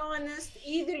 to be honest,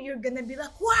 either you're gonna be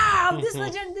like, wow, this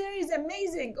legendary is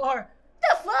amazing, or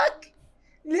the fuck?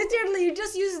 Literally, you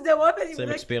just use the weapon.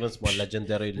 Same experience with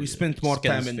legendary. We spent more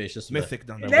time in Mythic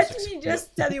than Let me just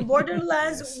tell you,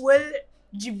 Borderlands will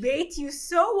debate you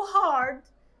so hard,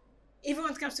 even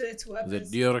when it comes to its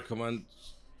weapons. Do you recommend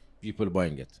people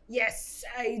buying it? Yes,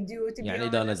 I do. To be يعني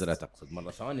honest. إذا نزلت أقصد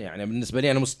مرة ثانية يعني بالنسبة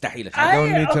لي أنا مستحيل I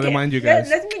don't need to remind you guys.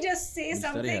 Let me just say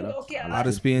something. Okay.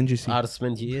 RSPNGC.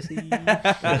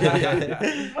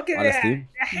 Okay.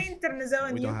 الحين ترى نزلوا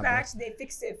new patch. They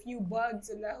fixed a few bugs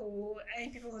اللي هو any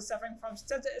people who are suffering from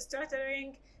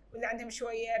stuttering واللي عندهم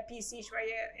شوية PC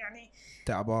شوية يعني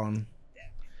تعبان.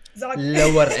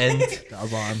 Lower end.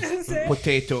 تعبان.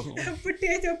 Potato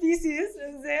PCs.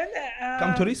 زين.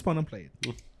 Come to Respawn and play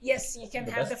it. Yes, you can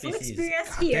have the full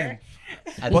experience here.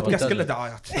 Podcast كله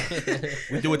دعايات.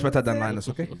 We do it better than Linus,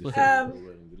 okay?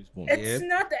 It's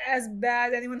not as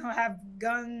bad. Anyone who have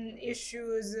gun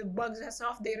issues, bugs and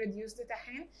stuff, they reduced it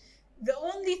الحين. The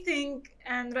only thing,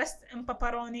 and rest in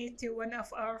pepperoni to one of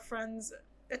our friends,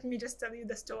 let me just tell you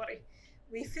the story.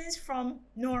 We finish from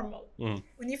normal.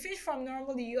 When you finish from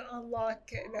normal, you unlock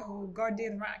the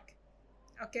Guardian rank.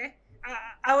 Okay?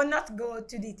 I will not go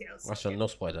to details. Actually, no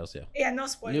spoilers, yeah. Yeah, no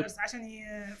spoilers. Actually,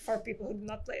 for people who did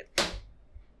not play it.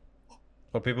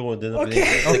 For people who didn't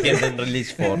release the game didn't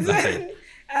release for nothing.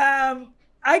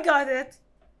 I got it.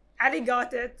 Ali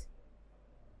got it.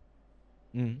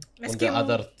 On the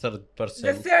other third person.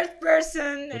 The third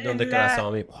person.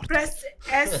 Press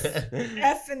S,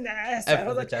 F in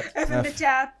the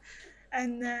chat.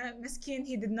 And Miskin,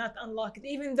 he did not unlock it,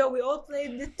 even though we all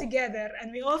played it together and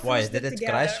we all finished it together. Why did it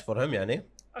crash for him, yani?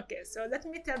 Okay, so let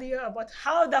me tell you about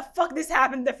how the fuck this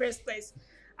happened in the first place.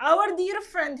 Our dear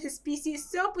friend, his PC is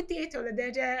so potato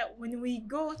لدرجة when we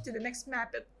go to the next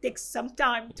map, it takes some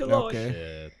time to load.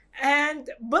 Okay. And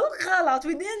بالغلط,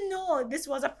 we didn't know this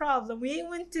was a problem. We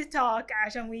went to talk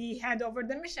عشان we hand over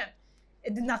the mission.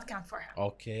 It did not count for him.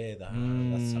 Okay, that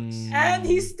sucks. And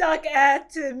he's stuck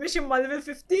at mission level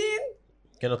 15.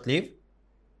 Cannot leave?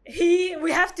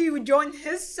 We have to join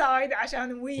his side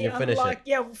عشان we unlock.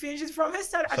 We finish it from his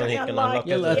side عشان he unlock.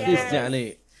 يلا at least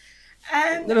يعني.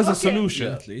 And there is a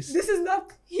solution at least. This is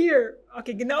not here.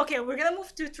 Okay, we're gonna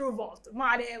move to True Vault. ما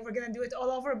عليه, we're gonna do it all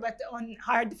over but on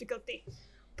higher difficulty.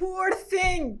 Poor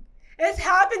thing. It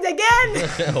happened again.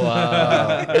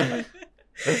 Wow.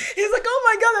 He's like, oh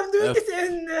my god, I'm doing this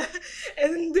in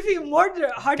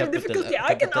harder difficulty.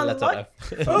 I can unlock.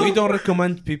 We don't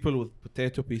recommend people with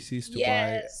potato PCs to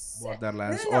buy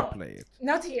Borderlands or play it.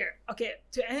 Not here. Okay,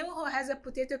 to anyone who has a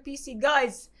potato PC,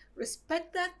 guys, respect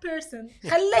that person.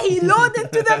 خليه load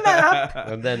into the map.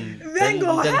 And then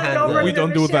go hand over. We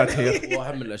don't do that here.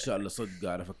 واحد من الأشياء اللي صدق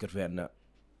قاعد أفكر فيها إنه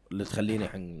اللي تخليني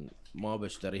الحين ما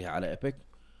بشتريها على إيبك.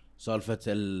 سالفة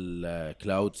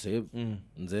الكلاود سيف.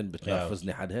 إنزين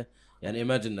بتنرفزني حدها. يعني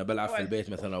imagine بلعب في البيت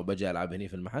مثلا او بجي العب هني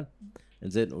في المحل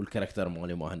انزين والكاركتر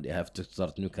مالي ما عندي have to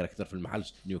start new character في المحل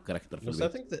new character في بس I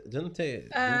البيت. think didn't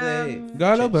they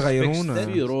قالوا بيغيرونه.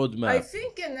 في road map. I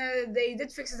think they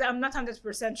did fix it. I'm not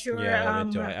 100% sure. Yeah,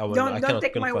 me too. I Don't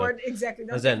take my confirm. word exactly.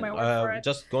 Don't then take my word for it.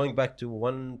 just going back to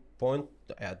one point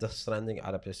Death Stranding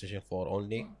على PlayStation 4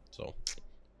 only so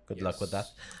good luck with that.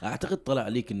 اعتقد طلع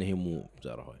عليك انه هي مو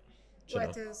بسعر هاي.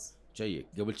 What is? شيء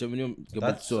قبل كم يوم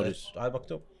قبل ستوريز هاي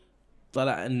مكتوب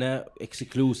طلع انه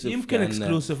اكسكلوسيف يمكن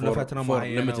اكسكلوسيف لفتره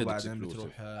معينه limited وبعدين exclusive.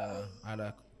 بتروح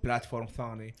على بلاتفورم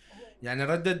ثاني. يعني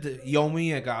ردد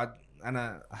يوميا قاعد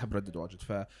انا احب ردد واجد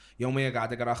فيوميا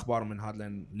قاعد اقرا اخبار من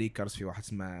هذا ليكرز في واحد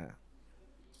اسمه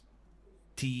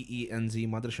TENZ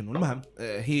ما ادري شنو المهم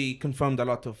he confirmed a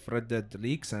lot of Reddit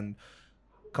leaks and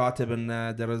كاتب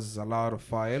ان there is a lot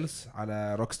of files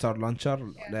على Rockstar Launcher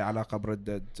له علاقه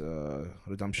بردد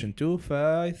Redemption 2 ف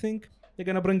I think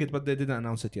they're gonna bring it but they didn't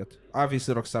announce it yet.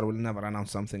 Obviously Rockstar will never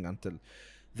announce something until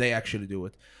they actually do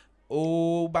it.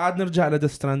 وبعد نرجع ل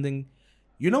Death Stranding.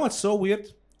 You know what's so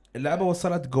weird? اللعبة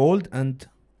وصلت gold and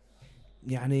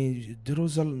يعني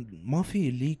ما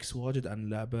في leaks واجد عن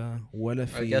اللعبة ولا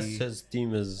في. I guess his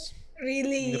team is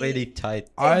really tight.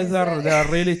 Either they are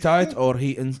really tight or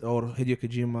Hideo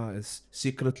Kojima is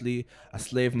secretly a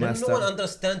slave master. No one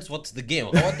understands what's the game.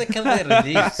 What can they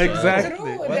release?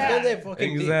 Exactly. What can they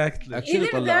fucking Exactly. Actually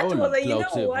طلعوا you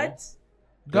know what?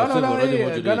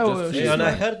 قالوا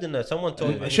انا heard ان someone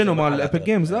told me شنو مال Epic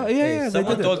Games لا yeah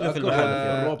someone told me في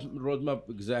الرود ماب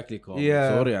exactly called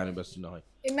sorry يعني بس انه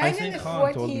Imagine if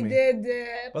what he did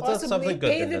But that's possibly something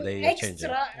good pay that them they change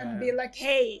extra and be like,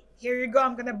 hey, here you go.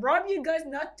 I'm gonna bribe you guys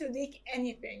not to leak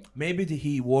anything. Maybe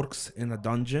he works in a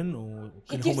dungeon or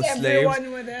He keeps everyone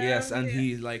with him. Yes, and he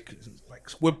like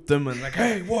whipped them and like,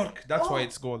 hey, work. That's why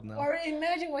it's gold now. Or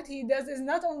imagine what he does is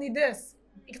not only this.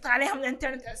 يقطع عليهم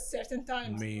الانترنت at certain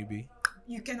times. Maybe.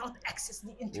 You cannot access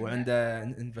the internet. وعنده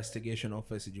investigation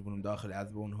office يجيبونهم داخل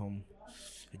يعذبونهم.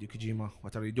 Hideo Kojima,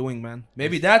 what are you doing, man?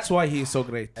 Maybe that's why he is so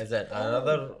great. As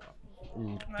another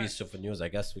piece of news, I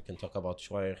guess we can talk about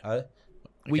شوي.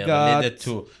 We got related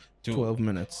to 12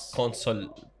 minutes. console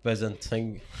peasant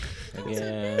thing.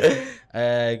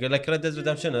 يقول لك Red Dead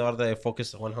Redemption are they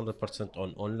focused 100%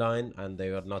 on online and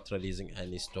they are not releasing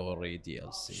any story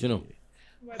DLC. شنو؟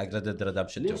 حق Red Dead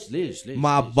Redemption 2. ليش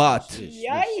مع بات.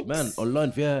 مان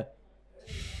اونلاين فيها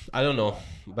I don't know,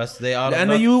 but they are.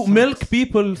 لأن you milk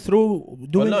people through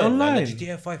doing online.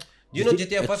 GTA 5. Do you know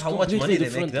GTA 5 how much money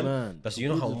they make them? Man. But you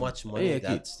know how much money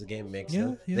that the game makes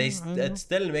them? It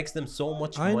still makes them so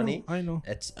much money. I know.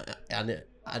 It's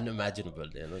unimaginable.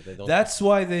 You know, they don't. That's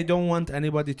why they don't want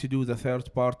anybody to do the third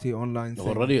party online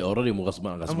thing. already مو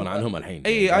غصبا عنهم الحين.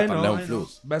 اي I know. لهم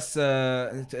فلوس. بس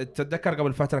تتذكر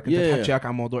قبل فترة كنت تحكيك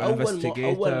عن موضوع investigator.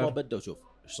 اول ما بدوا شوف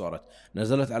ايش صارت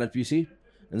نزلت على البي سي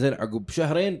نزل عقب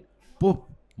شهرين بوب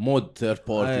مود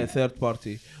ثيرد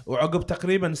بارتي وعقب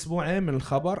تقريبا اسبوعين من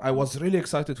الخبر I was really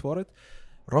excited for it.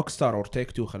 Rockstar or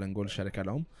Take-Two خلينا نقول الشركة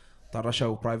لهم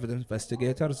طرشوا برايفت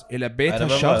انفستيجيترز الى بيت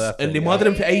الشخص اللي ما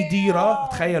ادري في اي ديره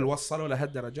تخيل وصلوا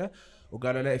لهالدرجه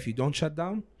وقالوا لا if you don't shut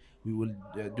down we will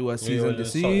do a cease and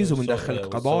desist وبندخلك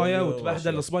قضايا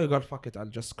وتبهدل الصبايا وقال fuck it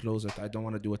I'll just close it I don't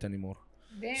want to do it anymore.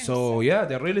 So yeah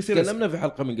they're really serious. تكلمنا في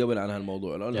حلقة من قبل عن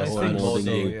هالموضوع الآن هو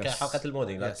المودينج حلقة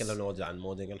المودينج لكن لو نوجه عن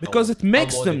المودينج because it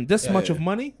makes them this much of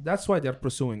money that's why they're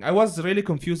pursuing. I was really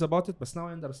confused about it but now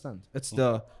I understand it's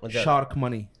the shark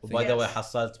money. By the way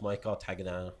حصلت مايكات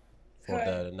حقنا for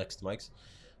the next mics.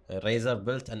 Razer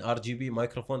built an RGB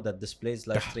microphone that displays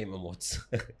live stream emotes.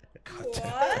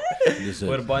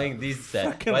 We're buying these.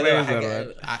 By the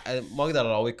way ما أقدر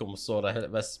أراويكم الصورة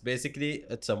بس basically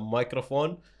it's a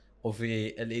microphone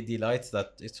وفي LED lights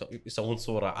that يسوون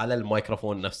صورة على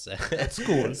الميكروفون نفسه. That's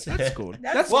cool. That's cool.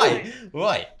 That's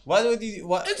why would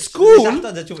you? It's cool.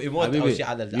 تحتاج تشوف ايموت أو شيء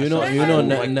على. You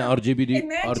know إن RGB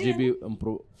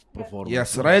performance.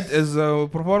 Yes, red is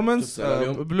performance,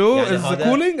 blue is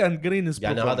cooling and green is performance.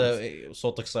 يعني هذا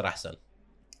صوتك صار أحسن.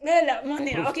 لا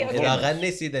ماني اوكي إذا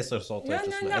غني سيدا يصير صوتك.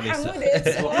 لا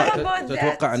حمود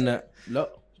تتوقع إنه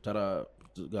لا ترى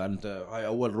قاعد انت هاي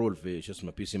اول رول في شو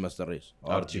اسمه بي سي ماستر ريس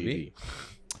RGB.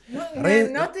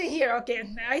 Not here. Okay,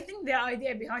 I think the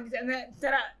idea behind it, and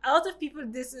there are a lot of people.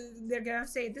 They're gonna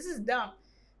say this is dumb,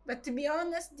 but to be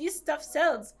honest, this stuff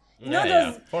sells.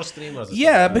 For streamers.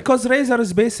 Yeah, because Razer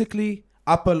is basically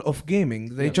Apple of gaming.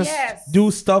 They just do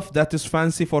stuff that is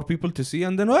fancy for people to see,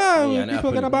 and then people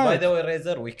are gonna buy. By the way,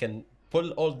 Razer, we can pull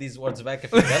all these words back if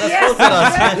you're gonna sponsor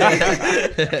us.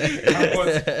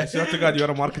 I swear to God,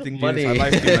 you're a marketing Money. genius. I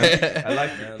like you, man. I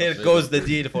like you. Here goes the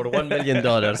deal for $1 million.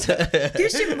 كل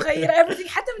شيء مغير everything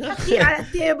حتى بنحطيه على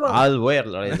التيبل. I'll wear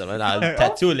razor. I'll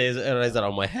tattoo razor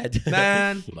on my head.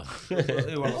 Man.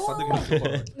 والله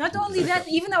صدقني. Not only that,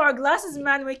 even our glasses,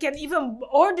 man, we can even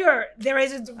order the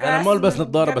razors. انا ما البس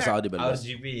نظاره بس عادي بالله.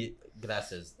 RGB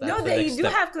glasses. No, they do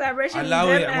have collaboration with them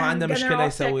علاوي ما and عنده Gunnar مشكلة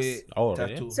Optics. يسوي Oh,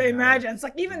 tattoo. So imagine, it's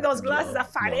like even those glasses are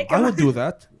عليك. I would do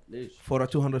that ليش؟ for a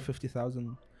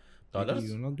 $250,000. Dollars?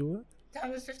 You not do it?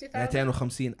 250,000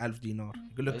 250,000 دينار.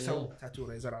 يقول لك سوي تاتو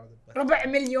ريزر على ذبك. $250,000. 4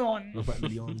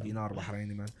 مليون دينار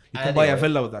بحريني man. You can buy a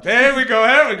villa with that. Here we go.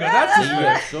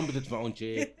 That's شلون بتدفعون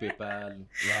شيك بيبال؟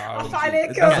 أوف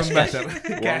عليك. It doesn't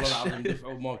matter. والله العظيم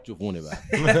دفعوا ما تشوفوني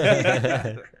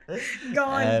بعد. Go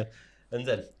on.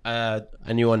 انزل.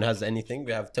 Anyone has anything?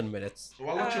 We have 10 minutes.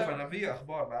 والله شوف أنا في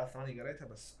أخبار بعد ثانية قريتها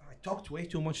بس I talked way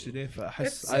too much today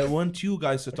فأحس It's- I want you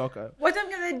guys to talk. What I'm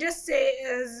gonna just say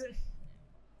is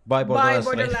Bye Borderlands.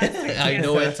 Borderlands 3. I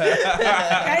know it.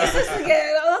 it's just again,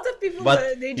 a lot of people But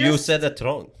they just you said it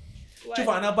wrong. شوف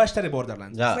أنا بشتري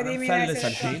بوردرلاندز. لا. What do you mean I مفلس said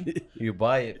الحين. You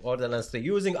buy Borderlands 3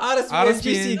 using RSPN RSPN.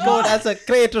 GC code as a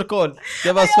creator code.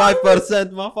 Give us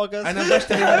 5%, motherfuckers. أنا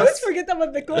بشتري I always بس. forget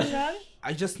about the code, man.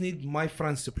 I just need my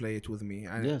friends to play it with me.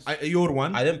 Yes. You're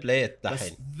one. I didn't play it بس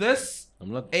دحين. this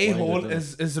I'm not a-hole buying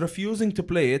it is refusing to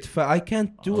play it I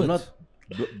can't do I'm it. not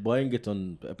buying it on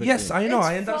Epic Yes, Games. I know.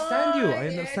 It's I understand you. I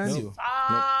fine, understand it's you.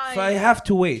 Fine. So I have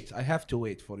to wait. I have to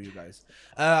wait for you guys.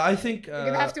 I think You're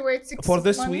gonna have to wait 6 for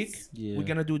this months. week Yeah. we're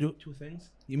gonna do two things.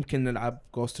 يمكن نلعب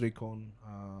Ghost Recon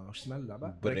وش اسمها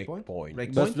اللعبة؟ Breakpoint.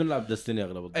 بس بنلعب دستني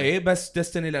اغلب الوقت. اي بس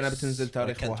ديستني لأنها بتنزل I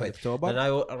تاريخ can't 1 wait. And أكتوبر.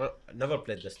 I never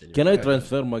played Destiny. Can I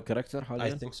transfer my character I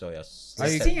حاليا؟ think so, yes. I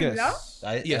Steam, guess.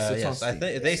 لا? Yes, it's on I Steam.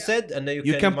 think they said and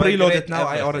You can preload it migrate now.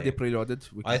 I everything. already preloaded.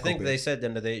 We I can think copy they it. said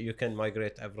and you can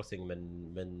migrate everything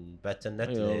من Battle.net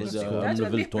أيوة، ل- زي- That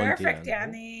would be level 20 perfect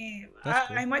يعني.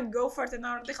 يعني I might go for it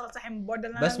النهارده خلاص الحين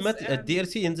Borderlands بس مت الدي ال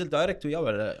سي ينزل دايركت وياه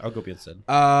ولا عقب ينزل؟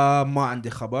 ما عندي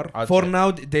خبر. عاد For check.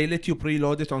 now they let you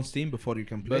preload it on Steam before you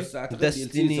can play. بس اعتقد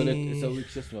Destiny. يسويك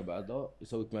شو اسمه بعده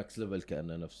يسويك ماكس ليفل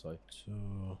كانه نفس هاي.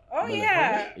 Oh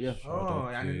yeah.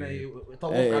 يعني انه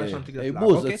يطوق اي علشان تقدر تلعب.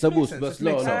 بوست Okay, اتس بوست makes sense, بس it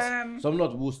لا makes لا sense. so I'm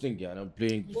not boosting يعني I'm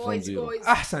playing from Boys, zero. boys.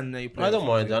 احسن انه you play I don't it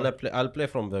mind. from zero. I'll play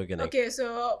from the beginning. Okay,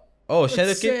 so Oh,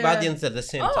 Shadow It's, Keep بعد ينزل the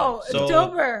same oh, time. So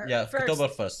October yeah, first. October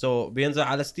 1st. So بينزل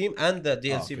على Steam and the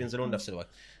DLC okay. بينزلون نفس الوقت.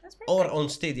 that's perfect. Or on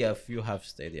Stadia if you have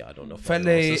Stadia. I don't know if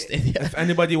فاللي anyone has Stadia. if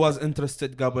anybody was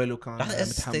interested قبل وكان لحظة،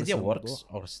 متحمس Stadia للموضوع. works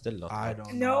or still not? I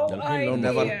don't No know.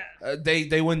 idea.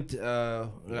 They went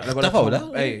اختفوا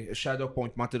لا؟ اي الشادو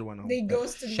بوينت ما تدري وينهم. They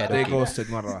ghosted Shadow they مرة. ghosted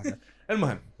مرة واحدة.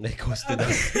 المهم They ghosted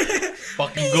us.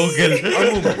 Fucking Google.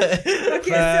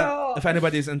 Okay, so if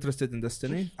anybody is interested in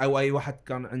Destiny او اي واحد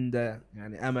كان عنده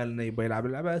يعني امل انه يبغى يلعب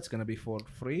اللعبة it's gonna be for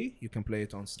free. You can play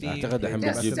it on Steam. أعتقد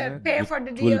الحين just بتجيب pay for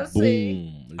the will DLC.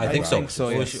 boom. I think so. so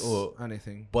yes. Oh,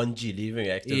 Anything. Bungie leaving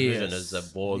Activision Yes. is a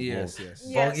bold Yes, move.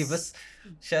 yes. باقي Yes. بس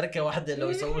شركة واحدة لو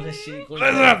يسوون هالشيء يقول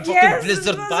Blizzard. fucking Yes,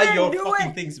 Blizzard buy Blizzard, your do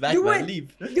fucking it. things back Do man it. leave.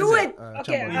 Do it.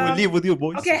 Okay. We will leave with you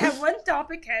boys. Okay, I have one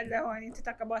topic هذا I need to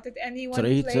talk about it. Anyone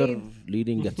Traitor played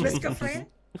leading a Risk of Rain?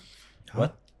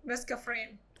 What? Risk of Rain.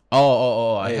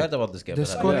 Oh, I Hey. heard about this game. but I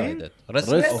Discord? haven't played it.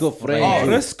 Risk of Rain. Oh,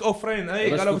 Two. Risk of Rain.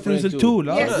 اي Risk قالوا of بتنزل Rain 2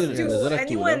 لا؟ Yes, نزلت- two. نزلت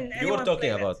two, You were Anyone talking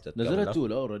played about it? it. نزلت قبل. 2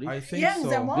 لا already. I think Yeah, so.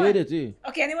 زمان. Played it إيه.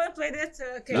 Okay, anyone played it?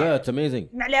 Okay. Yeah, it's amazing.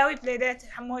 معلاوي played it.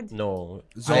 حمود. No.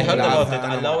 Zone I heard لعبها about it.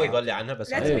 أنا علاوي ما- قال لي عنها بس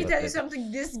Let I me haven't tell you played it.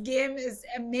 something. This game is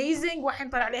amazing. وحين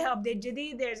طلع عليها update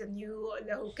جديد. There's a new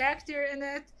له character in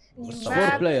it. New Four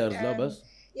map. players لا and- بس.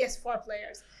 Yes, 4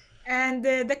 players. And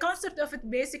the concept of it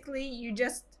basically you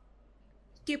just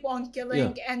keep on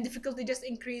killing and difficulty just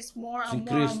increase more and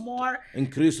more Increase. and more.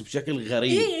 increase بشكل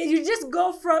غريب. Yeah, you just go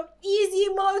from easy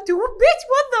mode to bitch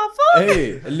what the fuck.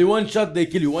 ايه اللي one shot they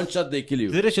kill you, one shot they kill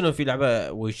you. تدري شنو في لعبة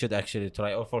we should actually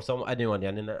try or for some anyone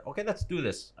يعني okay let's do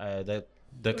this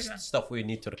the stuff we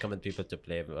need to recommend people to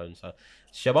play.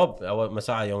 الشباب أول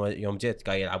مساعة يوم جيت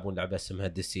قاعد يلعبون لعبة اسمها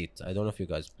Deceit. I don't know if you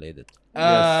guys played it. Oh,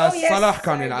 yes. صلاح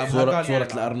كان يلعبها.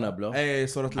 صورة الأرنب لو. اي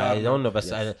صورة I الأرنب. don't know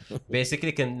بس basically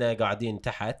كنا قاعدين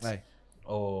تحت أي.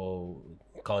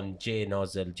 وكان جي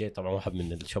نازل جي طبعا واحد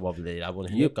من الشباب اللي يلعبون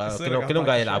هنا يب. كلهم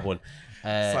قاعد يلعبون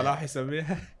صلاح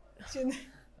يسميها.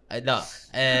 لا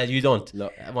you don't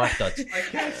لا. ما يحتاج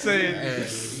Say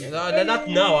no not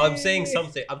now I'm saying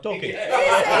something I'm talking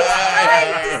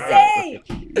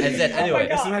زين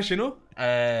anyway اسمها شنو؟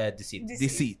 Deceit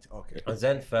Deceit. اوكي.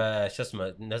 زين فشو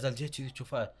اسمه نزل جيت كذي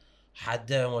تشوفه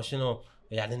حد ما شنو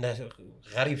يعني انه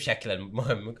غريب شكله.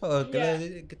 المهم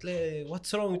قلت له what's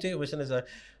wrong with you مش انا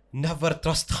never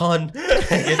trust Khan.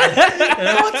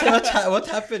 what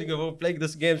happened we're playing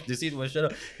this game نسيت وشنو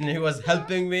and he was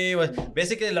helping me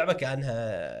basically اللعبة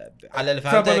كأنها على اللي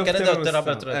فهمتها كانت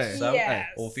ترابل تريتس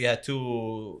وفيها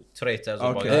 2 traitors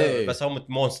بس هم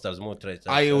monsters مو traitors.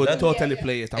 I would totally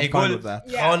play it. I'm fine with that.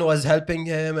 Khan was helping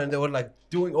him and they were like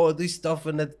doing all this stuff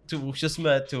and to شو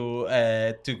اسمه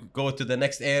to go to the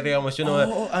next area ما شنو.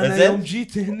 أنا يوم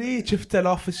جيت هني شفت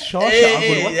لاف الشاشة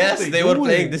أقول yes they were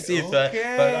playing the scene.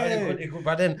 يقول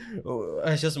بعدين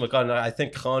ايش اسمه كان I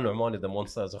think خان وعماني the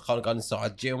monsters خان كان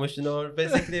يساعد جي ومش شنو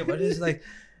basically بعدين like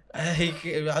he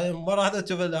مرة واحدة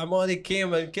شوف العماني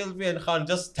came and killed me and خان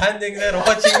just standing there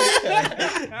watching me.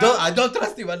 I don't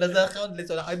trust him أنا زي خان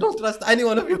اللي I don't trust any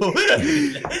one of you.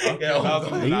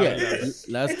 هي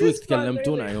last week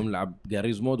تكلمتون عن يوم لعب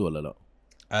جاريز مود ولا لا؟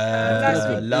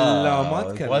 لا ما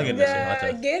تكلم.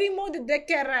 جاري مود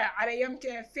اتذكر على يوم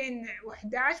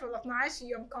 2011 ولا 12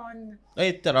 يوم كان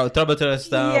اي ترابل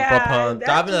ترستان بروب هانت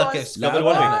لعبنا قبل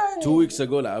 2 weeks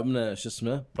ago لعبنا شو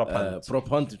اسمه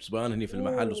بروب هانت بسبان هني في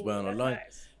المحل وسبان اونلاين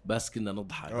بس كنا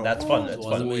نضحك. That's fun. It's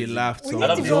fun. We laughed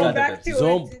so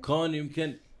زومب كان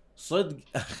يمكن صدق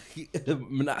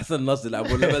من احسن الناس اللي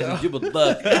لعبوا بس نجيب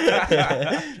الضغط.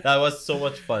 That was so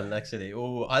much fun actually.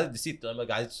 وهذا نسيت لما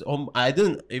قاعد هم I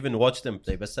didn't even watch them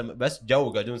play بس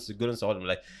جو قاعدون يقولون سوالف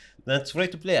like that's free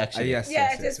to play actually. Yes,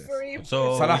 it is free.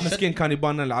 So صراحة مسكين كان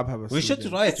يبانا نلعبها بس we should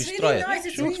try it.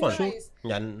 It's really nice.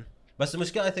 يعني بس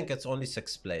المشكلة I think it's only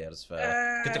 6 players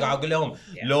فكنت قاعد أقول لهم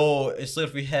لو يصير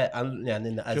فيها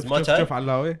يعني as much شوف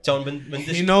علاوي كان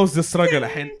he knows the struggle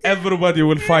الحين everybody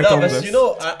will fight on this. بس you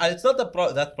know it's not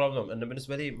that problem إنه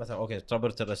بالنسبة لي مثلا أوكي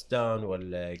ترابل ترستان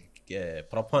ولا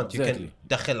بروب هانت you can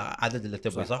تدخل عدد اللي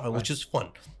تبغى صح which is fun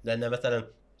لأن مثلا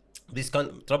This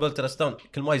كان ترابل ترستان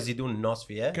كل ما يزيدون الناس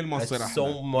فيها كل ما يصير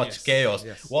so much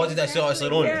chaos واجد أشياء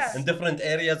يصيرون in different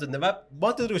areas in the map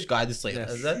ما تدري وش قاعد يصير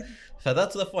زين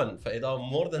فذاتس ذا فن. فاذا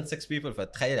مور ذان 6 بيبل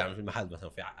فتخيل يعني في المحل مثلا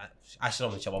في 10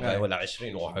 من شباب ولا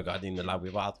 20 واحد قاعدين نلعب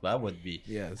ببعض ف would be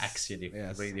actually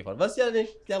really fun. بس يعني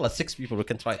يلا 6 people we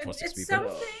can try it for 6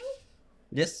 people.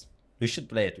 Yes we should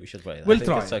play it. We'll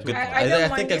try. It's a good, I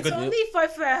think a good. It's only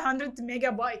 500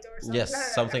 megabyte or something. Yes,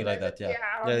 something like that.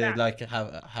 Yeah, like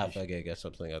have a gig or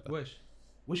something like that.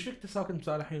 وش فيك تساكن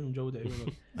مسالحين ومجودة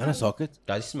عيونك؟ أنا ساكت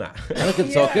قاعد يسمع. أنا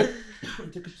كنت ساكت.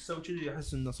 أنت كنت تسوي كذي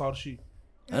أحس إنه صار شيء.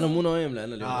 أنا مو نايم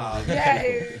لأن اليوم.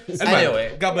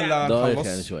 Anyway قبل لا نخلص.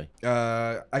 يعني شوي.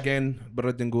 Again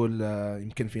برد نقول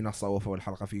يمكن في ناس صوفوا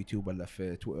الحلقة في يوتيوب ولا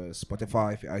في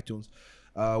سبوتيفاي في iTunes.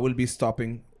 We'll be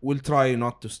stopping. We'll try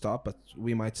not to stop, but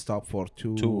we might stop for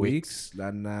 2 weeks.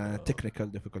 لأن technical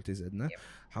difficulties عندنا.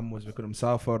 حموز بيكون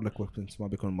مسافر، الإكويبمنتس ما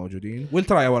بيكونوا موجودين. We'll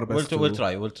try our best. We'll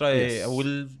try. Yes.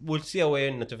 We'll see a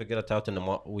way to figure it out, and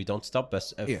we don't stop. But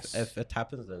if it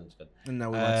happens, then it's good. And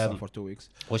we might stop for 2 weeks.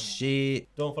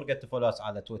 Don't forget to follow us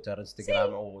on Twitter, Instagram,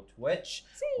 or Twitch.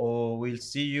 Or we'll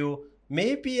see you.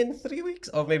 Maybe in 3 weeks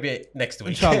or maybe next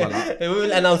week. Inshallah. We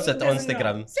will announce it on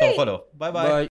Instagram. So follow. Bye.